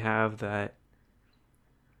did I have that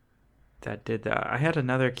did that? I had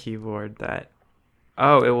another keyboard that...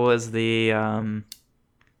 Oh, it was the...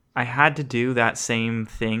 I had to do that same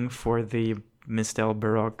thing for the Mistel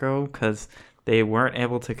Barocco, because they weren't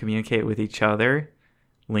able to communicate with each other,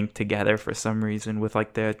 linked together for some reason with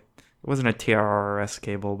like it wasn't a TRRS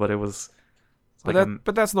cable, but it was like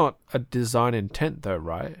but that's not a design intent though,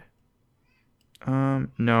 right?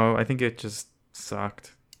 No, I think it just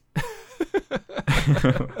sucked.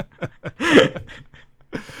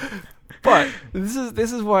 But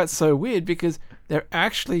this is why it's so weird, because they're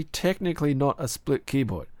actually technically not a split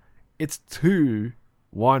keyboard. It's two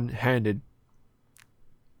one-handed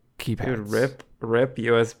keypads. Dude, rip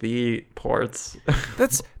USB ports.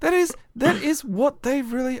 that is what they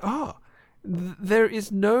really are. There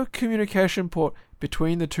is no communication port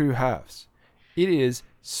between the two halves. It is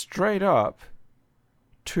straight up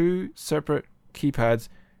two separate keypads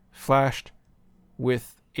flashed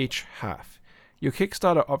with each half. Your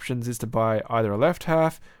Kickstarter options is to buy either a left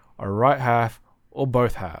half, a right half, or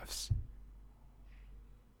both halves.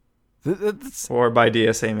 Or buy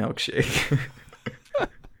DSA milkshake.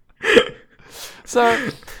 So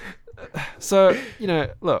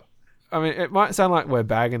look, I mean, it might sound like we're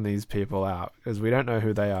bagging these people out because we don't know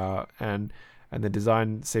who they are, and the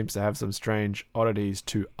design seems to have some strange oddities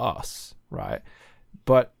to us, right?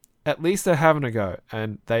 But at least they're having a go,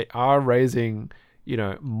 and they are raising,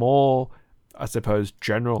 more, I suppose,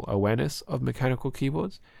 general awareness of mechanical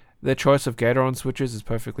keyboards. Their choice of Gateron switches is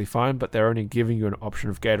perfectly fine, but they're only giving you an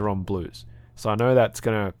option of Gateron blues. So I know that's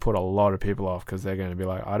going to put a lot of people off because they're going to be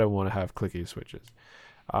like, I don't want to have clicky switches.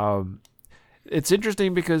 It's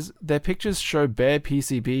interesting because their pictures show bare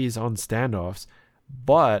PCBs on standoffs,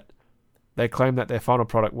 but they claim that their final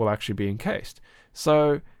product will actually be encased.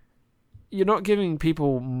 So you're not giving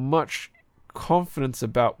people much confidence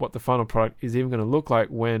about what the final product is even going to look like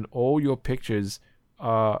when all your pictures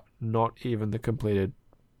are not even the completed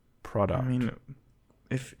product. I mean,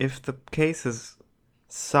 if the case is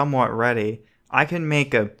somewhat ready, I can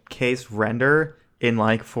make a case render in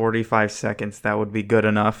like 45 seconds. That would be good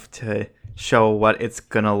enough to show what it's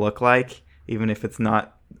gonna look like, even if it's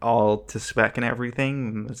not all to spec and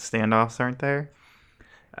everything. The standoffs aren't there.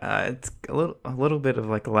 It's a little bit of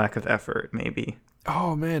like a lack of effort, maybe.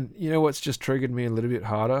 Oh man, you know what's just triggered me a little bit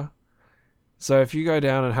harder? So if you go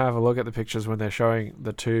down and have a look at the pictures when they're showing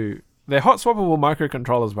the two, they're hot swappable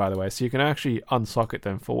microcontrollers, by the way, so you can actually unsocket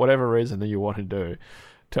them for whatever reason that you want to do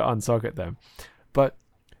to unsocket them. But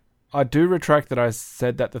I do retract that I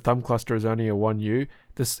said that the thumb cluster is only a 1U.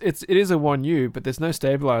 It is a 1U, but there's no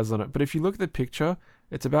stabilizers on it. But if you look at the picture,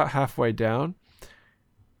 it's about halfway down.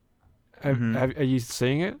 Are you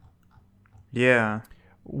seeing it? Yeah.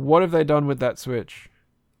 What have they done with that switch?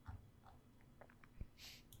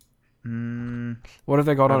 What have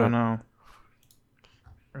they got on it? I don't know.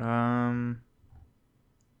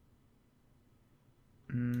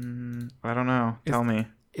 I don't know. Tell me.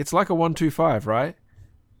 It's like a 125, right?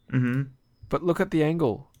 Mm-hmm. But look at the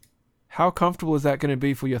angle. How comfortable is that going to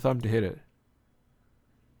be for your thumb to hit it?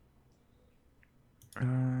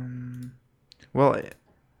 Well,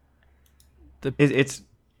 is it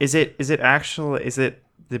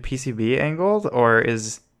the PCB angled, or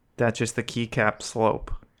is that just the keycap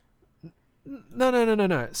slope?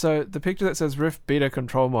 No. So the picture that says Rift Beta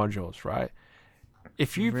control modules, right?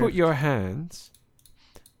 If you put your hands,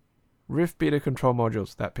 Rift Beta control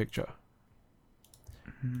modules, that picture.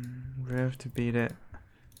 Rift Beta.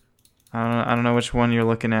 I don't know which one you're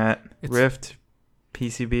looking at. Rift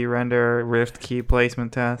PCB render, Rift key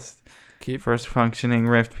placement test. First functioning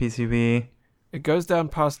Rift PCB. It goes down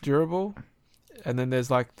past durable, and then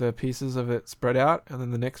there's like the pieces of it spread out, and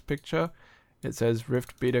then the next picture, it says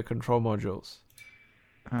Rift Beta control modules.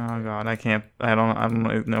 Oh god, I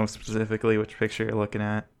don't know specifically which picture you're looking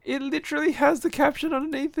at. It literally has the caption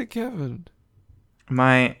underneath it, Kevin.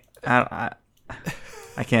 I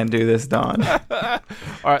can't do this, Don. All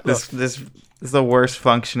right, this is the worst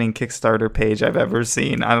functioning Kickstarter page I've ever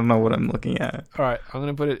seen. I don't know what I'm looking at. All right, I'm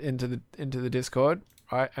gonna put it into the Discord,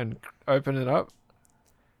 right, and open it up.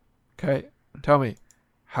 Okay, tell me,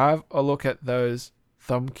 have a look at those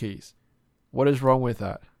thumb keys. What is wrong with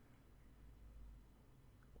that?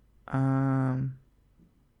 Oh,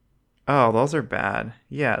 those are bad.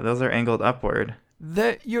 Yeah, those are angled upward.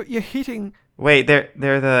 You're hitting. Wait,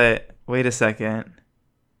 wait a second.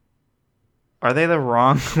 Are they the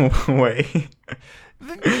wrong way?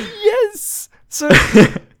 Yes. So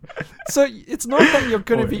it's not that you're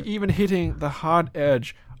going to be even hitting the hard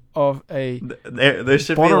edge of a they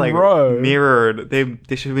should be like row. Mirrored.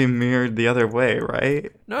 They should be mirrored the other way,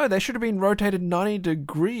 right? No, they should have been rotated 90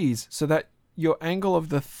 degrees so that your angle of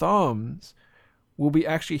the thumbs will be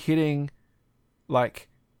actually hitting like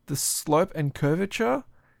the slope and curvature,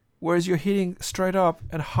 whereas you're hitting straight up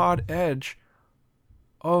and hard edge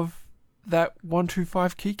of that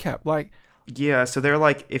 125 keycap. Like Yeah, so they're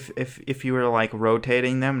like if you were like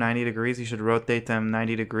rotating them 90 degrees, you should rotate them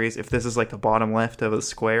 90 degrees. If this is like the bottom left of a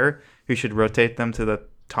square, you should rotate them to the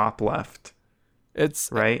top left, It's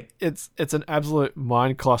right? it's an absolute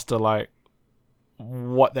mind cluster, like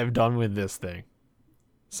what they've done with this thing.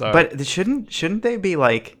 So But shouldn't they be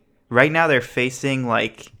like right now they're facing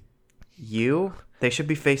like you? They should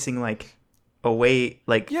be facing like away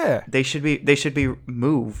like yeah, they should be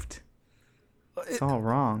moved. It's it, all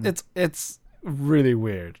wrong. it's really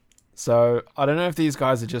weird. So I don't know if these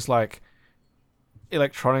guys are just like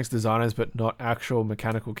electronics designers but not actual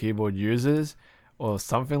mechanical keyboard users or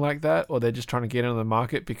something like that, or they're just trying to get into the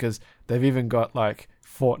market because they've even got like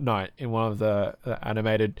Fortnite in one of the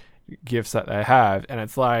animated gifs that they have, and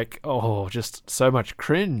it's like, oh, just so much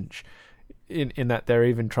cringe in that they're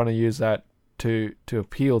even trying to use that to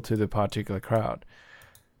appeal to the particular crowd.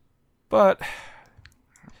 But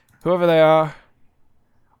whoever they are,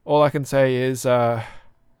 all I can say is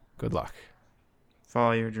good luck.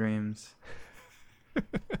 Follow your dreams.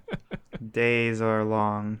 Days are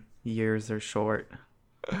long, years are short.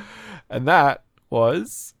 And that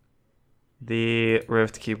was The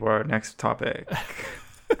Rift keyboard. Next topic.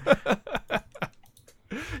 yeah,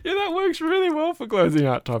 that works really well for closing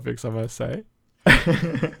out topics, I must say.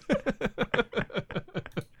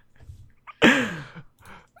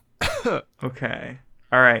 Okay.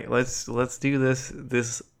 All right. Let's do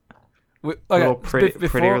this Okay, little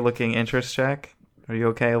prettier looking interest check. Are you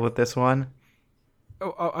okay with this one?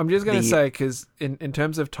 I'm just going to say, because in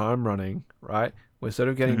terms of time running, right, we're sort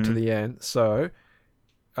of getting to the end. So,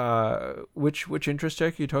 which interest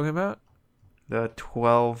check are you talking about? The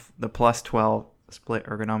plus 12 split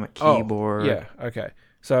ergonomic keyboard. Oh, yeah, okay.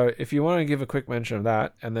 So if you want to give a quick mention of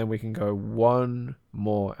that, and then we can go one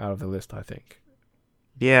more out of the list, I think.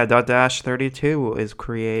 Yeah, .-32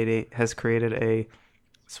 has created a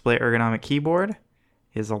split ergonomic keyboard.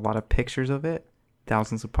 Here's a lot of pictures of it,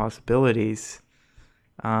 thousands of possibilities,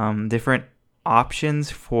 different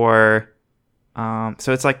options for.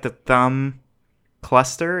 So it's like the thumb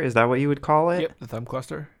cluster. Is that what you would call it? Yep, the thumb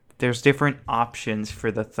cluster. There's different options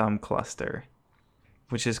for the thumb cluster,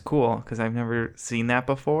 which is cool because I've never seen that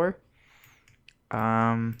before. He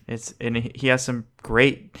has some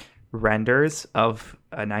great renders of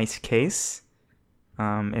a nice case.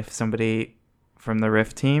 If somebody from the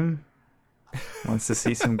Rift team wants to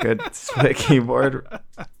see some good split keyboard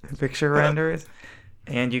picture renders,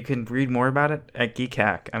 and you can read more about it at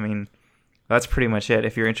GeekHack. I mean, that's pretty much it.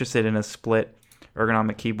 If you're interested in a split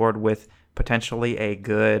ergonomic keyboard with potentially a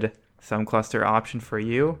good thumb cluster option for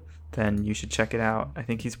you, then you should check it out. I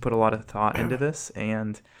think he's put a lot of thought into this,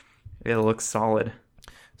 and it looks solid.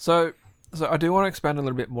 So I do want to expand a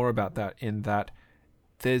little bit more about that, in that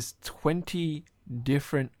there's 20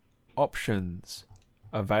 different options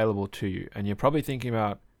available to you, and you're probably thinking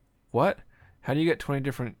about, what? How do you get 20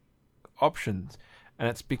 different options? And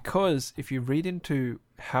it's because if you read into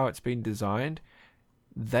how it's been designed,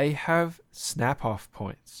 they have snap-off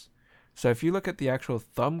points. So if you look at the actual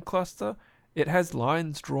thumb cluster, it has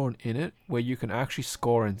lines drawn in it where you can actually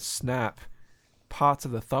score and snap parts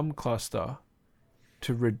of the thumb cluster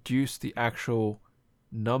to reduce the actual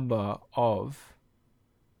number of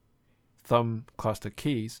thumb cluster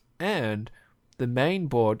keys. And the main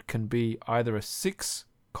board can be either a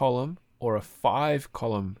 6-column or a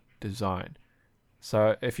 5-column design.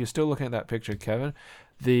 So if you're still looking at that picture, Kevin,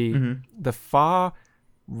 the far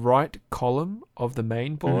right column of the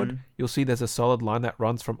main board, you'll see there's a solid line that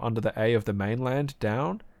runs from under the A of the mainland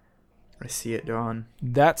down. I see it drawn.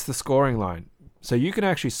 That's the scoring line. So you can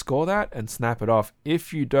actually score that and snap it off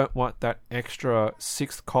if you don't want that extra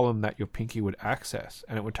 6th column that your pinky would access,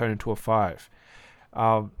 and it would turn into a 5.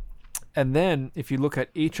 And then if you look at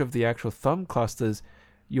each of the actual thumb clusters,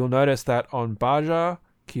 you'll notice that on Baja,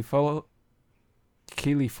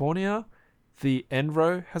 California, the end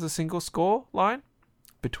row has a single score line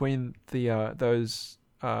between those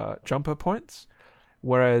jumper points,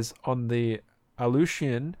 whereas on the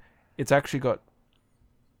Aleutian, it's actually got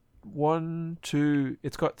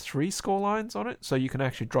it's got 3 score lines on it, so you can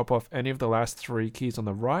actually drop off any of the last 3 keys on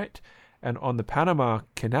the right. And on the Panama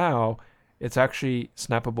Canal, it's actually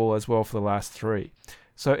snappable as well for the last 3.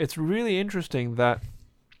 So it's really interesting that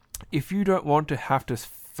if you don't want to have to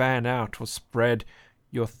fan out or spread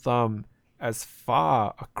your thumb as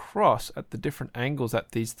far across at the different angles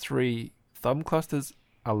that these 3 thumb clusters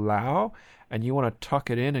allow, and you want to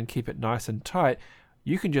tuck it in and keep it nice and tight,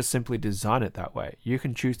 you can just simply design it that way. You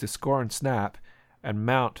can choose to score and snap and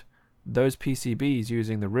mount those PCBs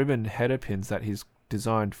using the ribbon header pins that he's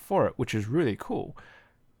designed for it, which is really cool,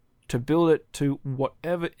 to build it to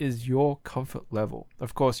whatever is your comfort level.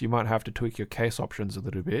 Of course, you might have to tweak your case options a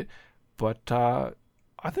little bit, but I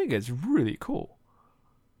think it's really cool.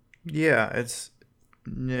 Yeah, it's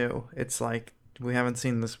new. It's like we haven't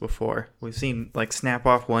seen this before. We've seen like snap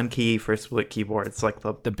off one key for a split keyboard. It's like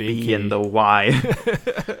the B B key. and the Y.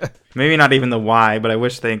 Maybe not even the Y, but I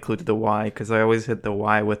wish they included the Y because I always hit the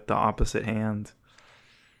Y with the opposite hand.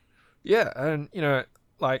 Yeah, and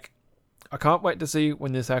like, I can't wait to see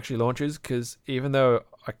when this actually launches, because even though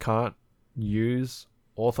I can't use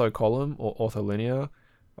ortho column or ortholinear,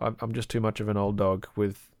 I'm just too much of an old dog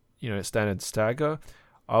with standard stagger.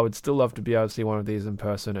 I would still love to be able to see one of these in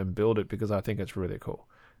person and build it, because I think it's really cool.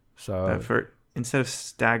 So Instead of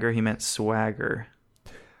stagger, he meant swagger.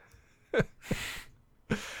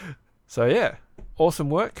 So yeah, awesome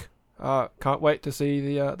work. Can't wait to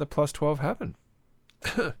see the plus 12 happen.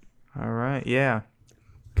 All right, yeah,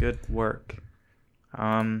 good work.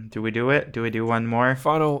 Do we do it? Do we do one more?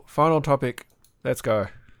 Final topic. Let's go.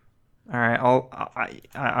 All right,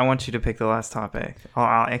 I want you to pick the last topic.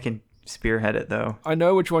 I can spearhead it though. I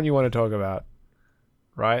know which one you want to talk about,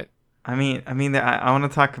 right? I want to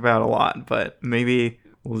talk about a lot, but maybe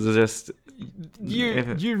we'll just.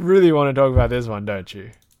 You really want to talk about this one, don't you?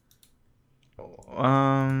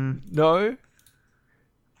 No.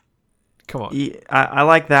 Come on. I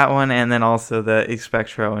like that one, and then also the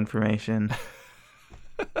Expectro information.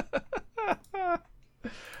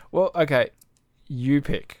 Well, okay, you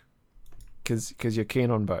pick, because you're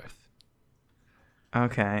keen on both.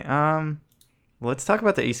 Okay. Let's talk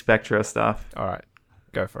about the Expectro stuff. All right,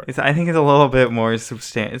 go for it. I think it's a little bit more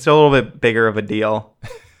substantial. It's a little bit bigger of a deal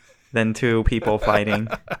than two people fighting.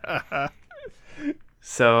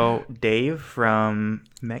 So Dave from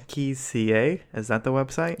MetKeys CA, is that the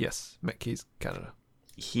website? Yes, MetKeys Canada.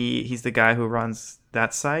 He's the guy who runs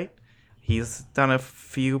that site. He's done a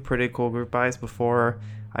few pretty cool group buys before.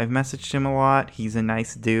 I've messaged him a lot. He's a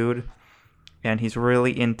nice dude, and he's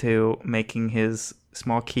really into making his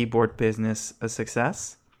small keyboard business a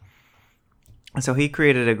success. And so he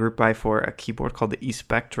created a group buy for a keyboard called the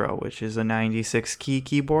eSpectro, which is a 96 key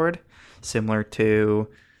keyboard, similar to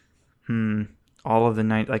all of the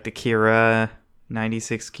like the Kira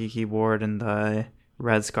 96 key keyboard and the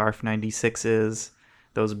Red Scarf 96s,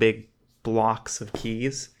 those big blocks of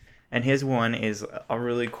keys. And his one is a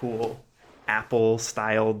really cool Apple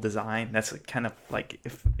style design. That's kind of like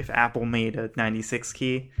if Apple made a 96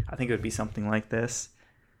 key, I think it would be something like this.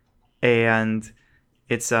 And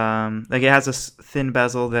it's like it has a thin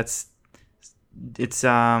bezel that's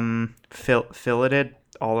filleted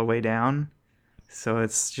all the way down. So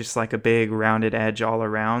it's just like a big rounded edge all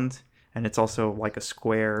around, and it's also like a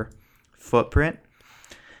square footprint.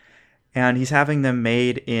 And he's having them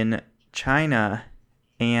made in China,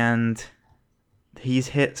 and he's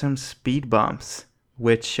hit some speed bumps,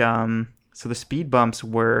 which so the speed bumps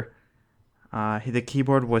were the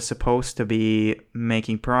keyboard was supposed to be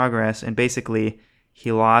making progress, and basically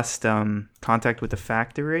he lost contact with the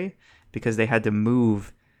factory because they had to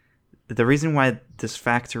move. The reason why this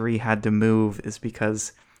factory had to move is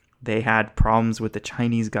because they had problems with the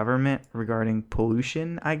Chinese government regarding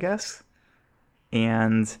pollution, I guess.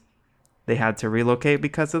 And they had to relocate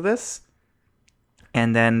because of this.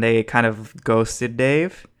 And then they kind of ghosted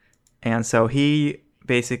Dave. And so he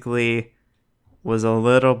basically was a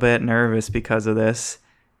little bit nervous because of this.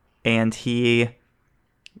 And he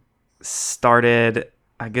started,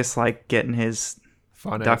 I guess, like getting his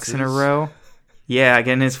ducks in a row. Yeah,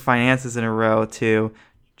 getting his finances in a row to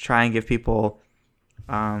try and give people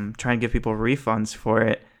refunds for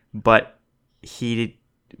it. But he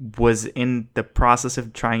was in the process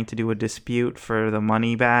of trying to do a dispute for the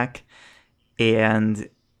money back, and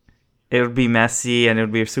it would be messy and it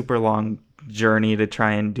would be a super long journey to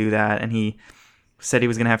try and do that. And he said he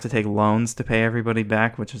was going to have to take loans to pay everybody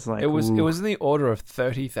back, which is like it was in the order of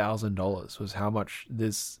 $30,000 was how much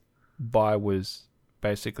this buy was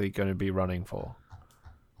basically going to be running for.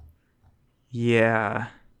 Yeah,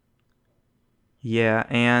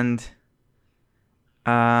 and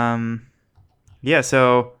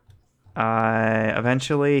so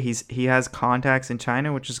eventually he has contacts in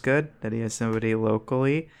China, which is good that he has somebody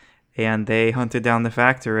locally, and they hunted down the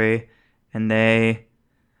factory, and they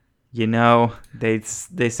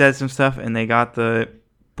said some stuff, and they got the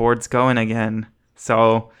boards going again.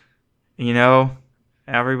 So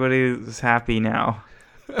everybody's happy now.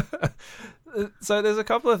 So there's a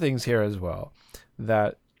couple of things here as well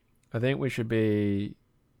that I think we should be,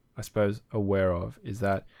 I suppose, aware of, is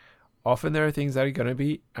that often there are things that are going to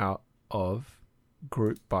be out of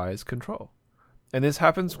group buyers' control. And this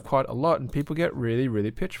happens quite a lot, and people get really,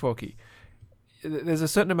 really pitchforky. there's a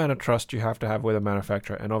certain amount of trust you have to have with a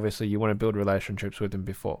manufacturer, and obviously you want to build relationships with them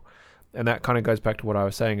before. And that kind of goes back to what I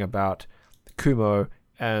was saying about Kumo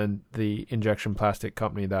and the injection plastic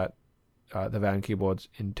company that the Van Keyboards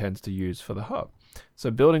intends to use for the hub.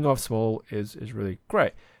 So building off small is really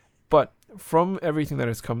great. But from everything that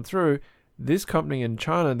has come through, this company in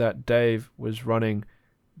China that Dave was running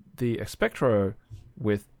the Expectro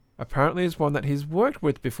with apparently is one that he's worked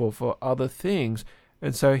with before for other things.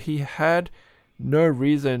 And so he had no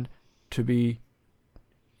reason to be,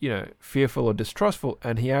 fearful or distrustful.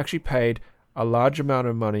 And he actually paid a large amount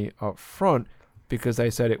of money up front because they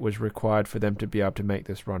said it was required for them to be able to make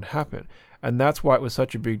this run happen. And that's why it was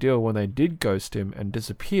such a big deal when they did ghost him and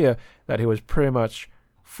disappear, that he was pretty much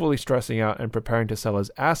fully stressing out and preparing to sell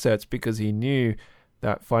his assets because he knew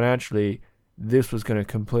that financially this was going to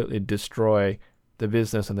completely destroy the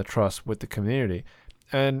business and the trust with the community.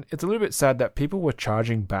 And it's a little bit sad that people were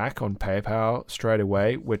charging back on PayPal straight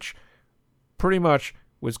away, which pretty much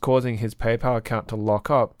was causing his PayPal account to lock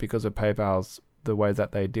up because of PayPal's the way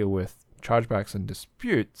that they deal with chargebacks and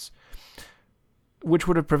disputes, which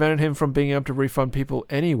would have prevented him from being able to refund people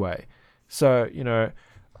anyway. So,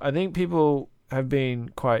 I think people have been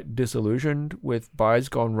quite disillusioned with buys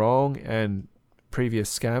gone wrong and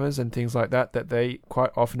previous scammers and things like that they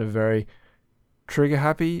quite often are very trigger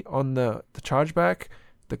happy on the chargeback,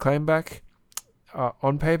 the claim back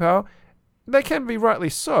on PayPal. They can be rightly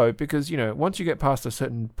so because, once you get past a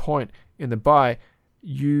certain point in the buy,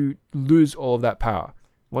 you lose all of that power.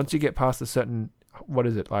 Once you get past a certain,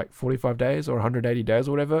 45 days or 180 days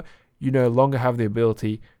or whatever, you no longer have the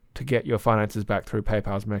ability to get your finances back through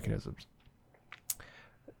PayPal's mechanisms.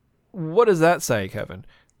 What does that say, Kevin?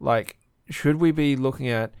 Should we be looking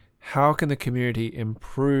at how can the community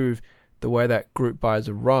improve the way that group buys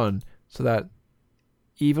are run so that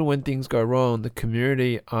even when things go wrong, the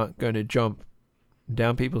community aren't going to jump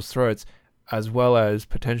down people's throats as well as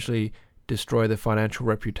potentially destroy the financial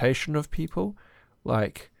reputation of people?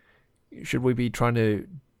 Should we be trying to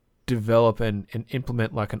develop and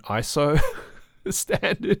implement an ISO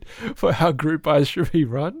standard for how group buys should be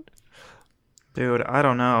run? Dude, I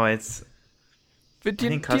don't know. I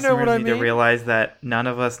think customers need to realize that none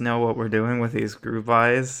of us know what we're doing with these group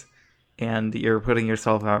buys, and you're putting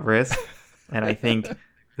yourself at risk. And I think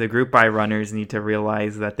the group buy runners need to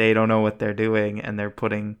realize that they don't know what they're doing, and they're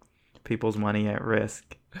putting people's money at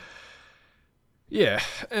risk. Yeah,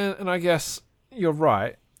 and I guess you're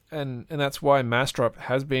right, and that's why Mastrop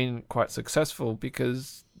has been quite successful,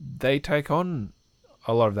 because they take on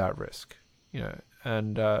a lot of that risk,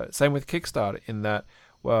 and same with Kickstarter in that,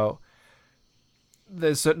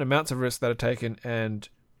 there's certain amounts of risk that are taken, and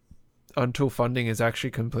until funding is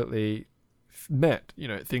actually completely met,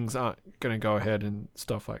 things aren't going to go ahead and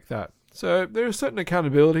stuff like that. So there are certain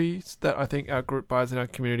accountabilities that I think our group buys in our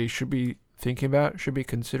community should be thinking about, should be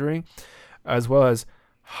considering, as well as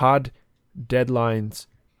hard deadlines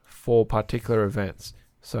for particular events.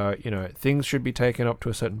 So, things should be taken up to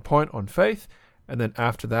a certain point on faith, and then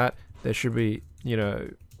after that, there should be,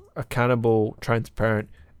 accountable, transparent,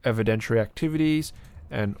 evidentiary activities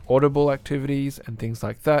and audible activities and things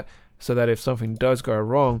like that, so that if something does go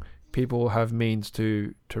wrong, people will have means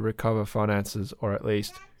to recover finances, or at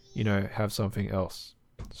least, have something else.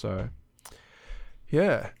 So,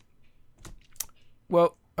 yeah.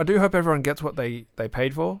 Well, I do hope everyone gets what they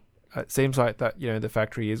paid for. It seems like that, the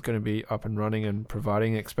factory is going to be up and running and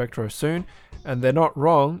providing Expectro soon, and they're not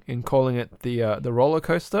wrong in calling it the roller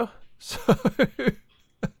coaster. So,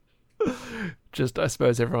 just I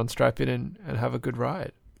suppose everyone strap in and have a good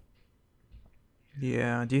ride.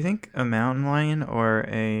 Yeah. Do you think a mountain lion or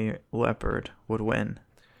a leopard would win?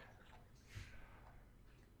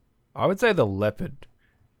 I would say the leopard,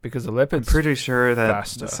 because the leopard's I'm pretty sure that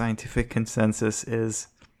faster. The scientific consensus is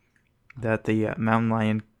that the mountain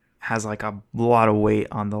lion has a lot of weight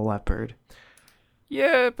on the leopard.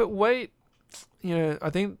 Yeah, but weight, I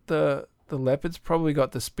think the leopard's probably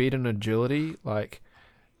got the speed and agility.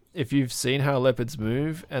 If you've seen how leopards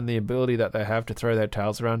move and the ability that they have to throw their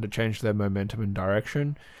tails around to change their momentum and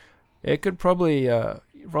direction, it could probably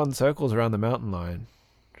run circles around the mountain lion.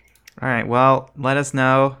 All right, well, let us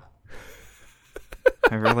know.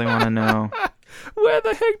 I really want to know. Where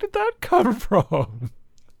the heck did that come from?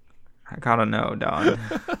 I gotta know, Don.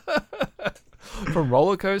 From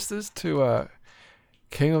roller coasters to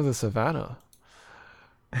King of the Savannah.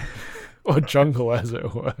 Or jungle, as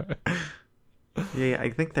it were. Yeah, I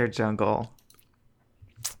think they're jungle.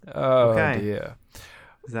 Oh, okay. Dear.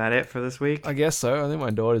 Is that it for this week? I guess so. I think my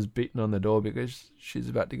daughter's beating on the door because she's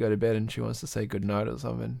about to go to bed and she wants to say goodnight or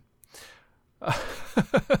something.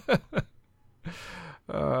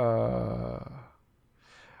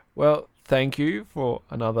 Well, thank you for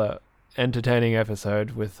another entertaining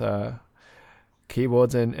episode with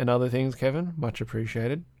keyboards and other things, Kevin. Much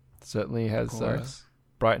appreciated. Certainly has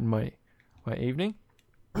brightened my evening.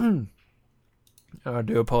 I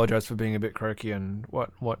do apologize for being a bit croaky and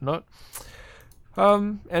whatnot.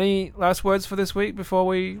 Any last words for this week before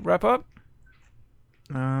we wrap up?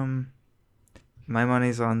 My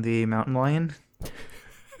money's on the mountain lion.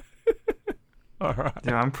 All right.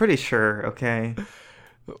 Yeah, I'm pretty sure. Okay.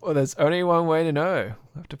 Well, there's only one way to know.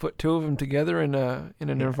 I have to put two of them together in an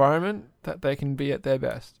environment that they can be at their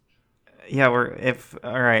best. Yeah,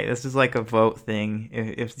 all right, this is like a vote thing.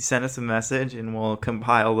 If you send us a message and we'll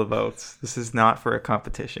compile the votes. This is not for a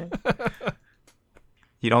competition.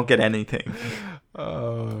 You don't get anything.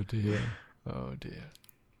 Oh dear.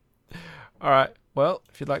 All right. Well,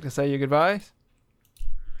 if you'd like to say your goodbyes.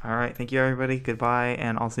 All right. Thank you, everybody. Goodbye,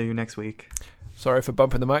 and I'll see you next week. Sorry for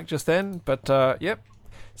bumping the mic just then, but yep.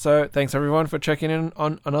 So thanks everyone for checking in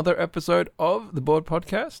on another episode of the Board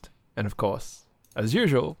Podcast. And of course, as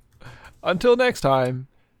usual, until next time,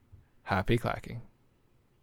 happy clacking.